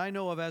district that I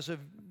know of as of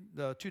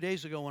 2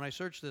 days ago when I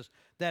searched this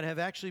that have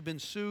actually been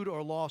sued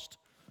or lost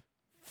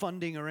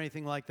funding or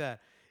anything like that.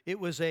 It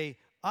was a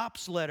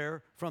ops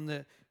letter from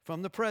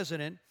the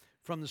president,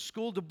 from the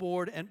school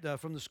board, and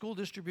from the school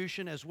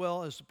distribution, as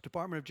well as the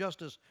Department of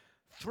Justice,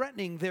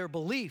 threatening their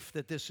belief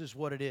that this is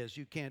what it is.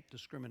 You can't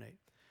discriminate.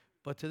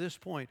 But to this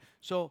point,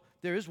 so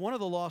there is one of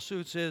the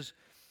lawsuits is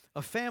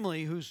a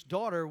family whose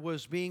daughter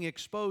was being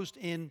exposed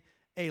in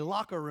a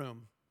locker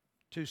room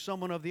to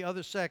someone of the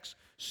other sex,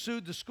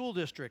 sued the school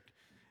district,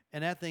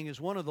 and that thing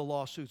is one of the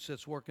lawsuits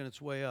that's working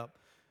its way up.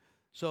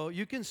 So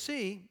you can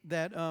see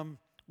that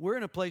we're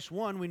in a place,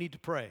 one, we need to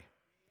pray.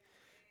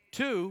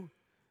 Two,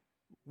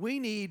 we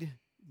need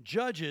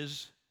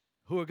judges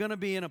who are going to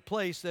be in a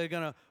place that are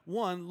going to,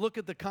 one, look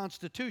at the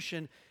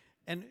Constitution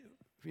and,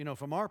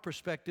 from our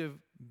perspective,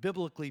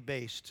 biblically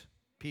based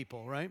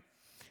people, right?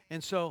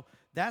 And so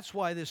that's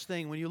why this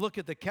thing, when you look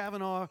at the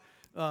Kavanaugh,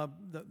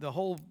 the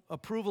whole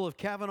approval of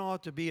Kavanaugh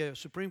to be a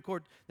Supreme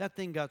Court, that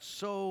thing got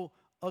so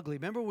ugly.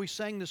 Remember we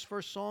sang this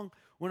first song?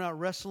 We're not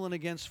wrestling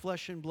against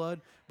flesh and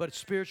blood, but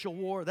spiritual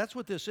war. That's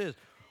what this is.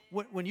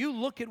 When you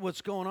look at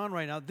what's going on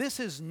right now, this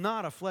is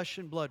not a flesh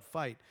and blood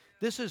fight.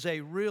 This is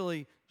a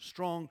really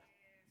strong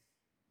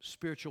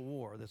spiritual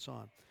war that's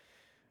on.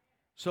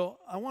 So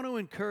I want to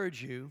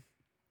encourage you,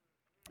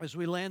 as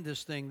we land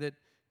this thing, that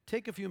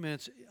take a few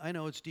minutes. I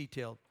know it's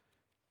detailed,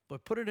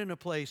 but put it in a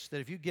place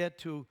that if you get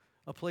to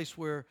a place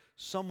where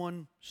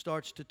someone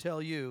starts to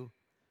tell you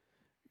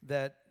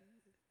that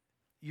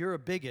you're a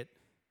bigot,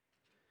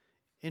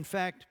 in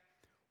fact,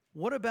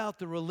 what about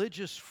the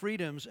religious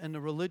freedoms and the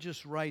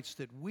religious rights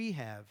that we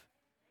have?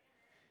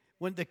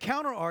 When the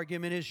counter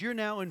argument is you're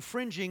now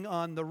infringing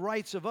on the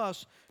rights of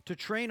us to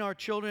train our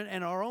children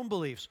and our own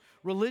beliefs,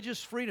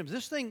 religious freedoms.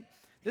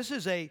 This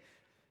is a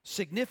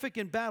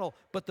significant battle,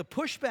 but the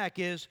pushback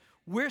is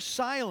we're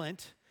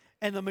silent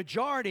and the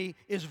majority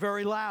is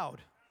very loud.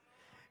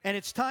 And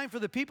it's time for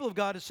the people of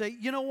God to say,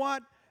 you know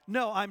what?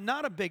 No, I'm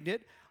not a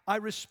bigot. I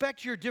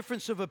respect your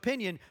difference of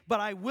opinion, but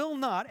I will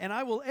not, and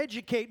I will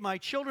educate my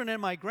children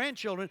and my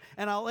grandchildren,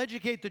 and I'll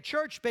educate the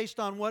church based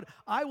on what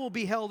I will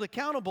be held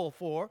accountable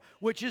for,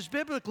 which is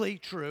biblically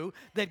true,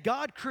 that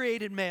God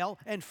created male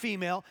and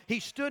female. He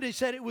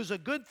said it was a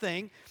good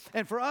thing,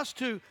 and for us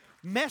to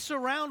mess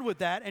around with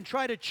that and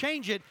try to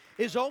change it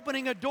is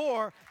opening a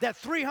door that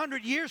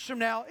 300 years from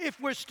now, if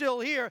we're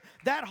still here,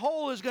 that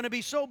hole is going to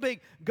be so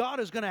big, God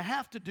is going to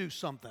have to do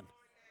something.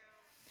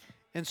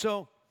 And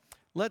so,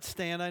 let's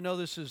stand. I know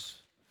this is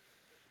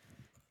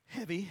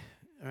heavy,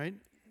 all right?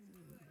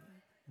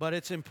 But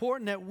it's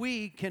important that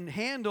we can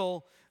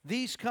handle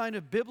these kind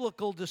of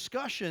biblical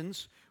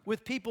discussions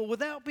with people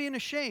without being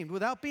ashamed,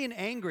 without being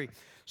angry.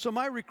 So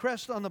my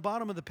request on the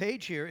bottom of the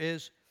page here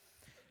is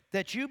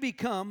that you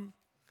become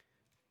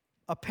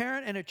a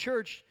parent and a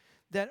church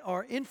that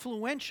are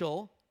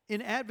influential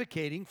in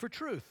advocating for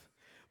truth.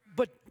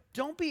 But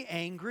don't be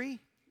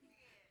angry.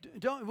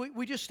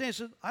 We just stand and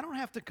say, I don't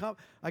have to come.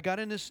 I got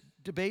in this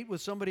debate with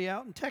somebody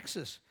out in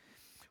Texas.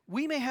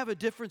 We may have a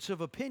difference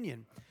of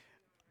opinion.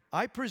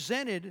 I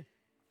presented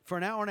for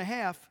an hour and a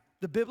half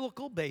the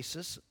biblical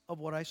basis of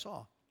what I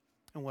saw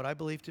and what I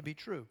believe to be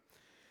true.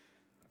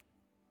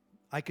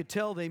 I could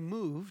tell they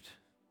moved,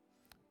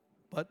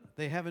 but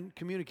they haven't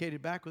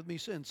communicated back with me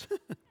since.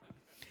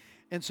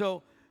 And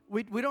so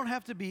we don't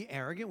have to be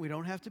arrogant. We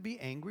don't have to be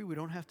angry. We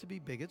don't have to be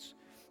bigots.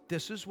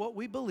 This is what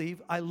we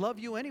believe. I love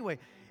you anyway.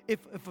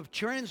 If a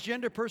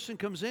transgender person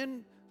comes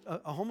in,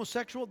 a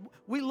homosexual,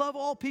 we love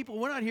all people.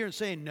 We're not here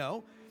saying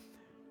no.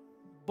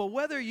 But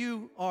whether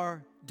you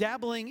are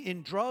dabbling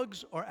in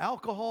drugs or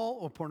alcohol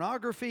or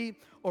pornography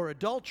or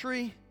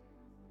adultery,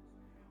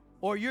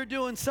 or you're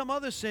doing some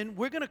other sin,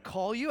 we're going to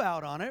call you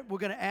out on it. We're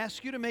going to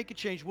ask you to make a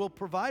change. We'll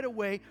provide a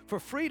way for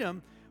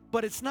freedom,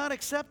 but it's not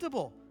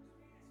acceptable.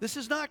 This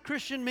is not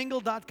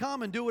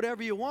ChristianMingle.com and do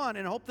whatever you want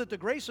and hope that the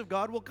grace of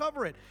God will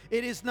cover it.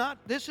 It is not.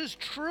 This is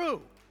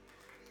true.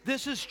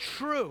 This is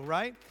true,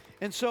 right?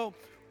 And so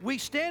we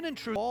stand in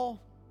truth. All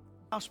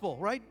gospel,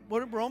 right?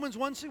 What Romans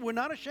 1:6, we're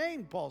not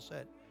ashamed, Paul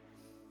said.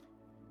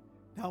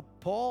 Now,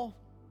 Paul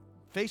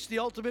faced the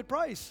ultimate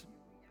price.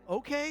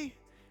 Okay,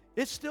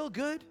 it's still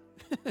good.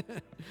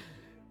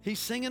 He's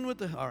singing with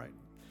the, all right.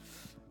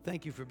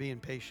 Thank you for being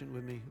patient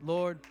with me.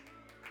 Lord,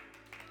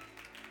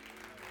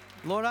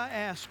 I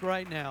ask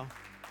right now,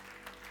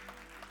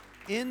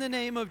 in the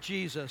name of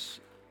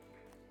Jesus,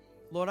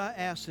 Lord, I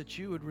ask that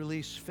you would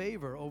release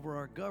favor over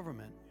our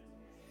government.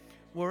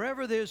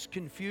 Wherever there's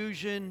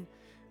confusion,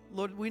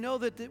 Lord, we know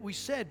that we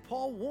said,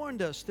 Paul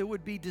warned us there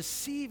would be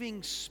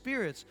deceiving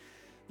spirits.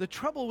 The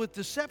trouble with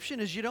deception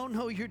is you don't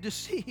know you're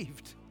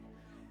deceived.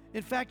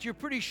 In fact, you're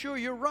pretty sure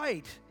you're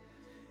right.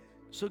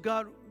 So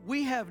God,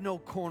 we have no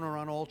corner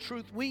on all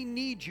truth. We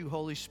need you,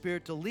 Holy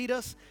Spirit, to lead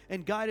us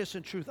and guide us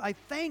in truth. I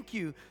thank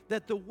you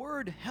that the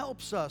Word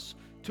helps us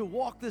to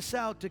walk this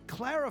out, to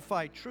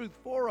clarify truth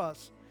for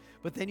us.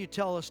 But then you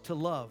tell us to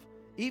love,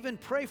 even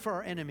pray for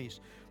our enemies.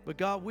 But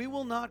God, we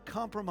will not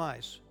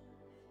compromise.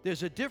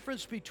 There's a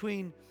difference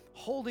between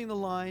holding the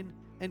line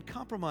and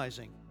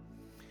compromising.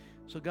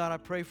 So God, I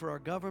pray for our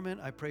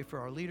government. I pray for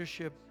our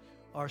leadership,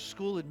 our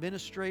school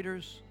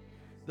administrators,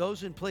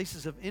 those in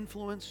places of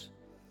influence.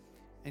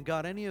 And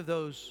God, any of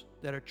those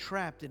that are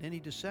trapped in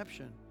any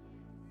deception,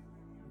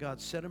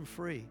 God, set them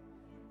free.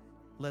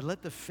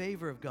 Let the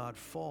favor of God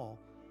fall.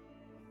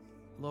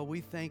 Lord, we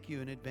thank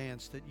you in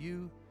advance that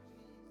you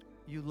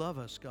love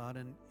us, God,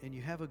 and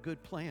you have a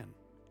good plan.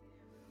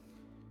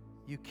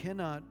 You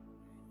cannot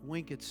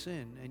wink at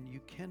sin, and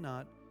you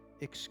cannot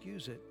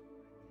excuse it.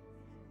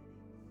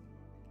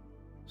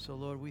 So,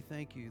 Lord, we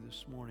thank you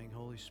this morning,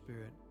 Holy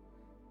Spirit.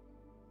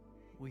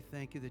 We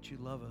thank you that you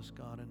love us,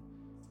 God, and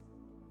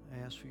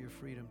I ask for your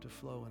freedom to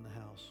flow in the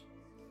house.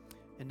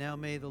 And now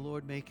may the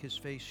Lord make his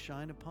face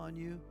shine upon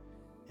you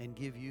and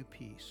give you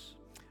peace.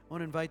 I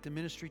want to invite the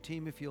ministry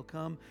team, if you'll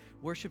come.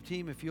 Worship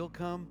team, if you'll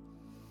come.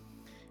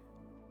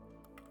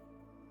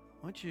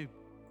 Why don't you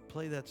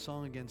play that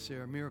song again,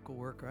 Sarah, Miracle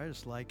Worker. I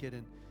just like it.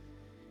 And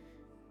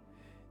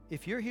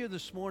if you're here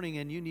this morning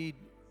and you need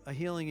a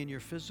healing in your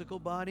physical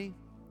body,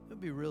 it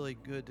would be really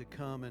good to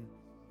come and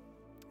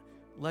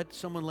let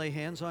someone lay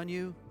hands on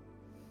you.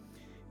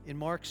 In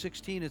Mark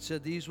 16, it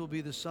said, these will be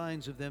the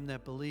signs of them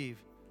that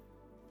believe.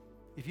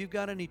 If you've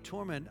got any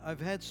torment, I've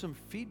had some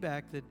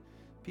feedback that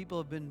people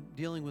have been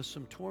dealing with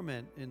some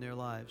torment in their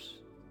lives.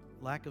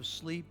 Lack of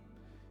sleep,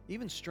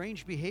 even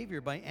strange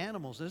behavior by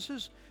animals. This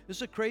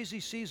is a crazy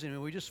season. I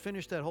mean, we just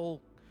finished that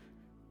whole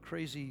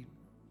crazy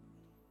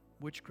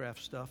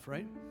witchcraft stuff,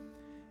 right?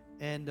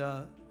 And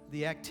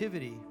the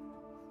activity,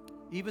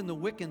 even the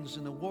Wiccans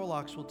and the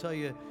warlocks will tell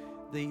you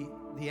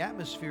the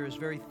atmosphere is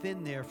very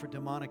thin there for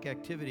demonic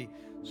activity.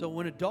 So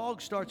when a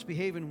dog starts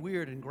behaving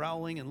weird and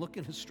growling and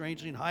looking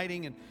strangely and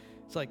hiding, and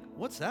it's like,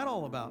 what's that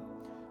all about?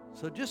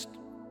 So just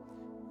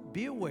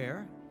be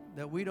aware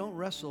that we don't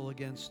wrestle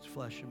against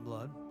flesh and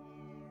blood,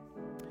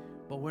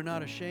 but we're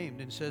not ashamed.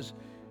 And it says,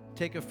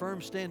 take a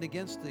firm stand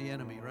against the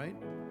enemy, right?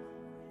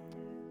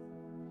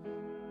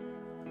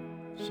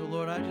 So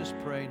Lord, I just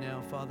pray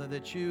now, Father,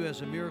 that you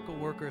as a miracle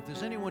worker, if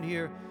there's anyone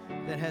here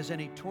that has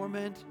any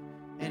torment,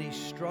 any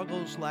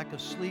struggles, lack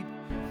of sleep,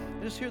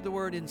 I just hear the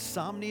word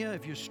insomnia.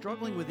 If you're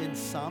struggling with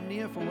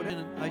insomnia for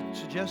whatever, I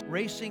suggest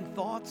racing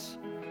thoughts,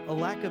 a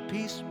lack of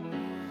peace.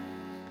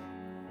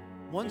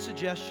 One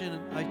suggestion,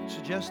 I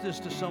suggest this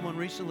to someone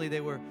recently,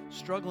 they were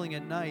struggling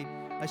at night.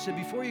 I said,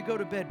 before you go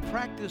to bed,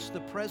 practice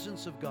the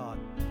presence of God.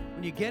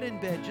 When you get in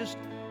bed, just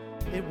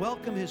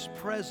welcome his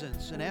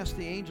presence and ask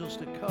the angels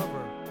to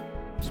cover.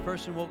 This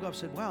person woke up and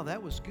said, wow,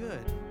 that was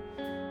good.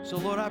 So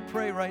Lord, I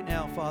pray right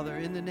now, Father,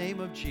 in the name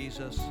of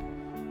Jesus,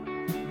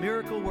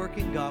 miracle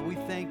working God, we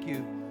thank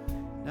you.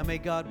 Now may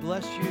God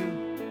bless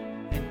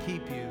you and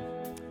keep you.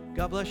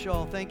 God bless you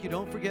all. Thank you.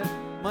 Don't forget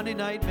Monday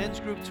night, men's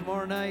group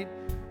tomorrow night.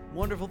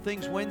 Wonderful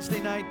things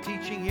Wednesday night,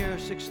 teaching here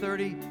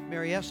 6:30.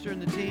 Mary Esther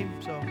and the team.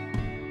 So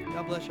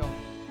God bless you all.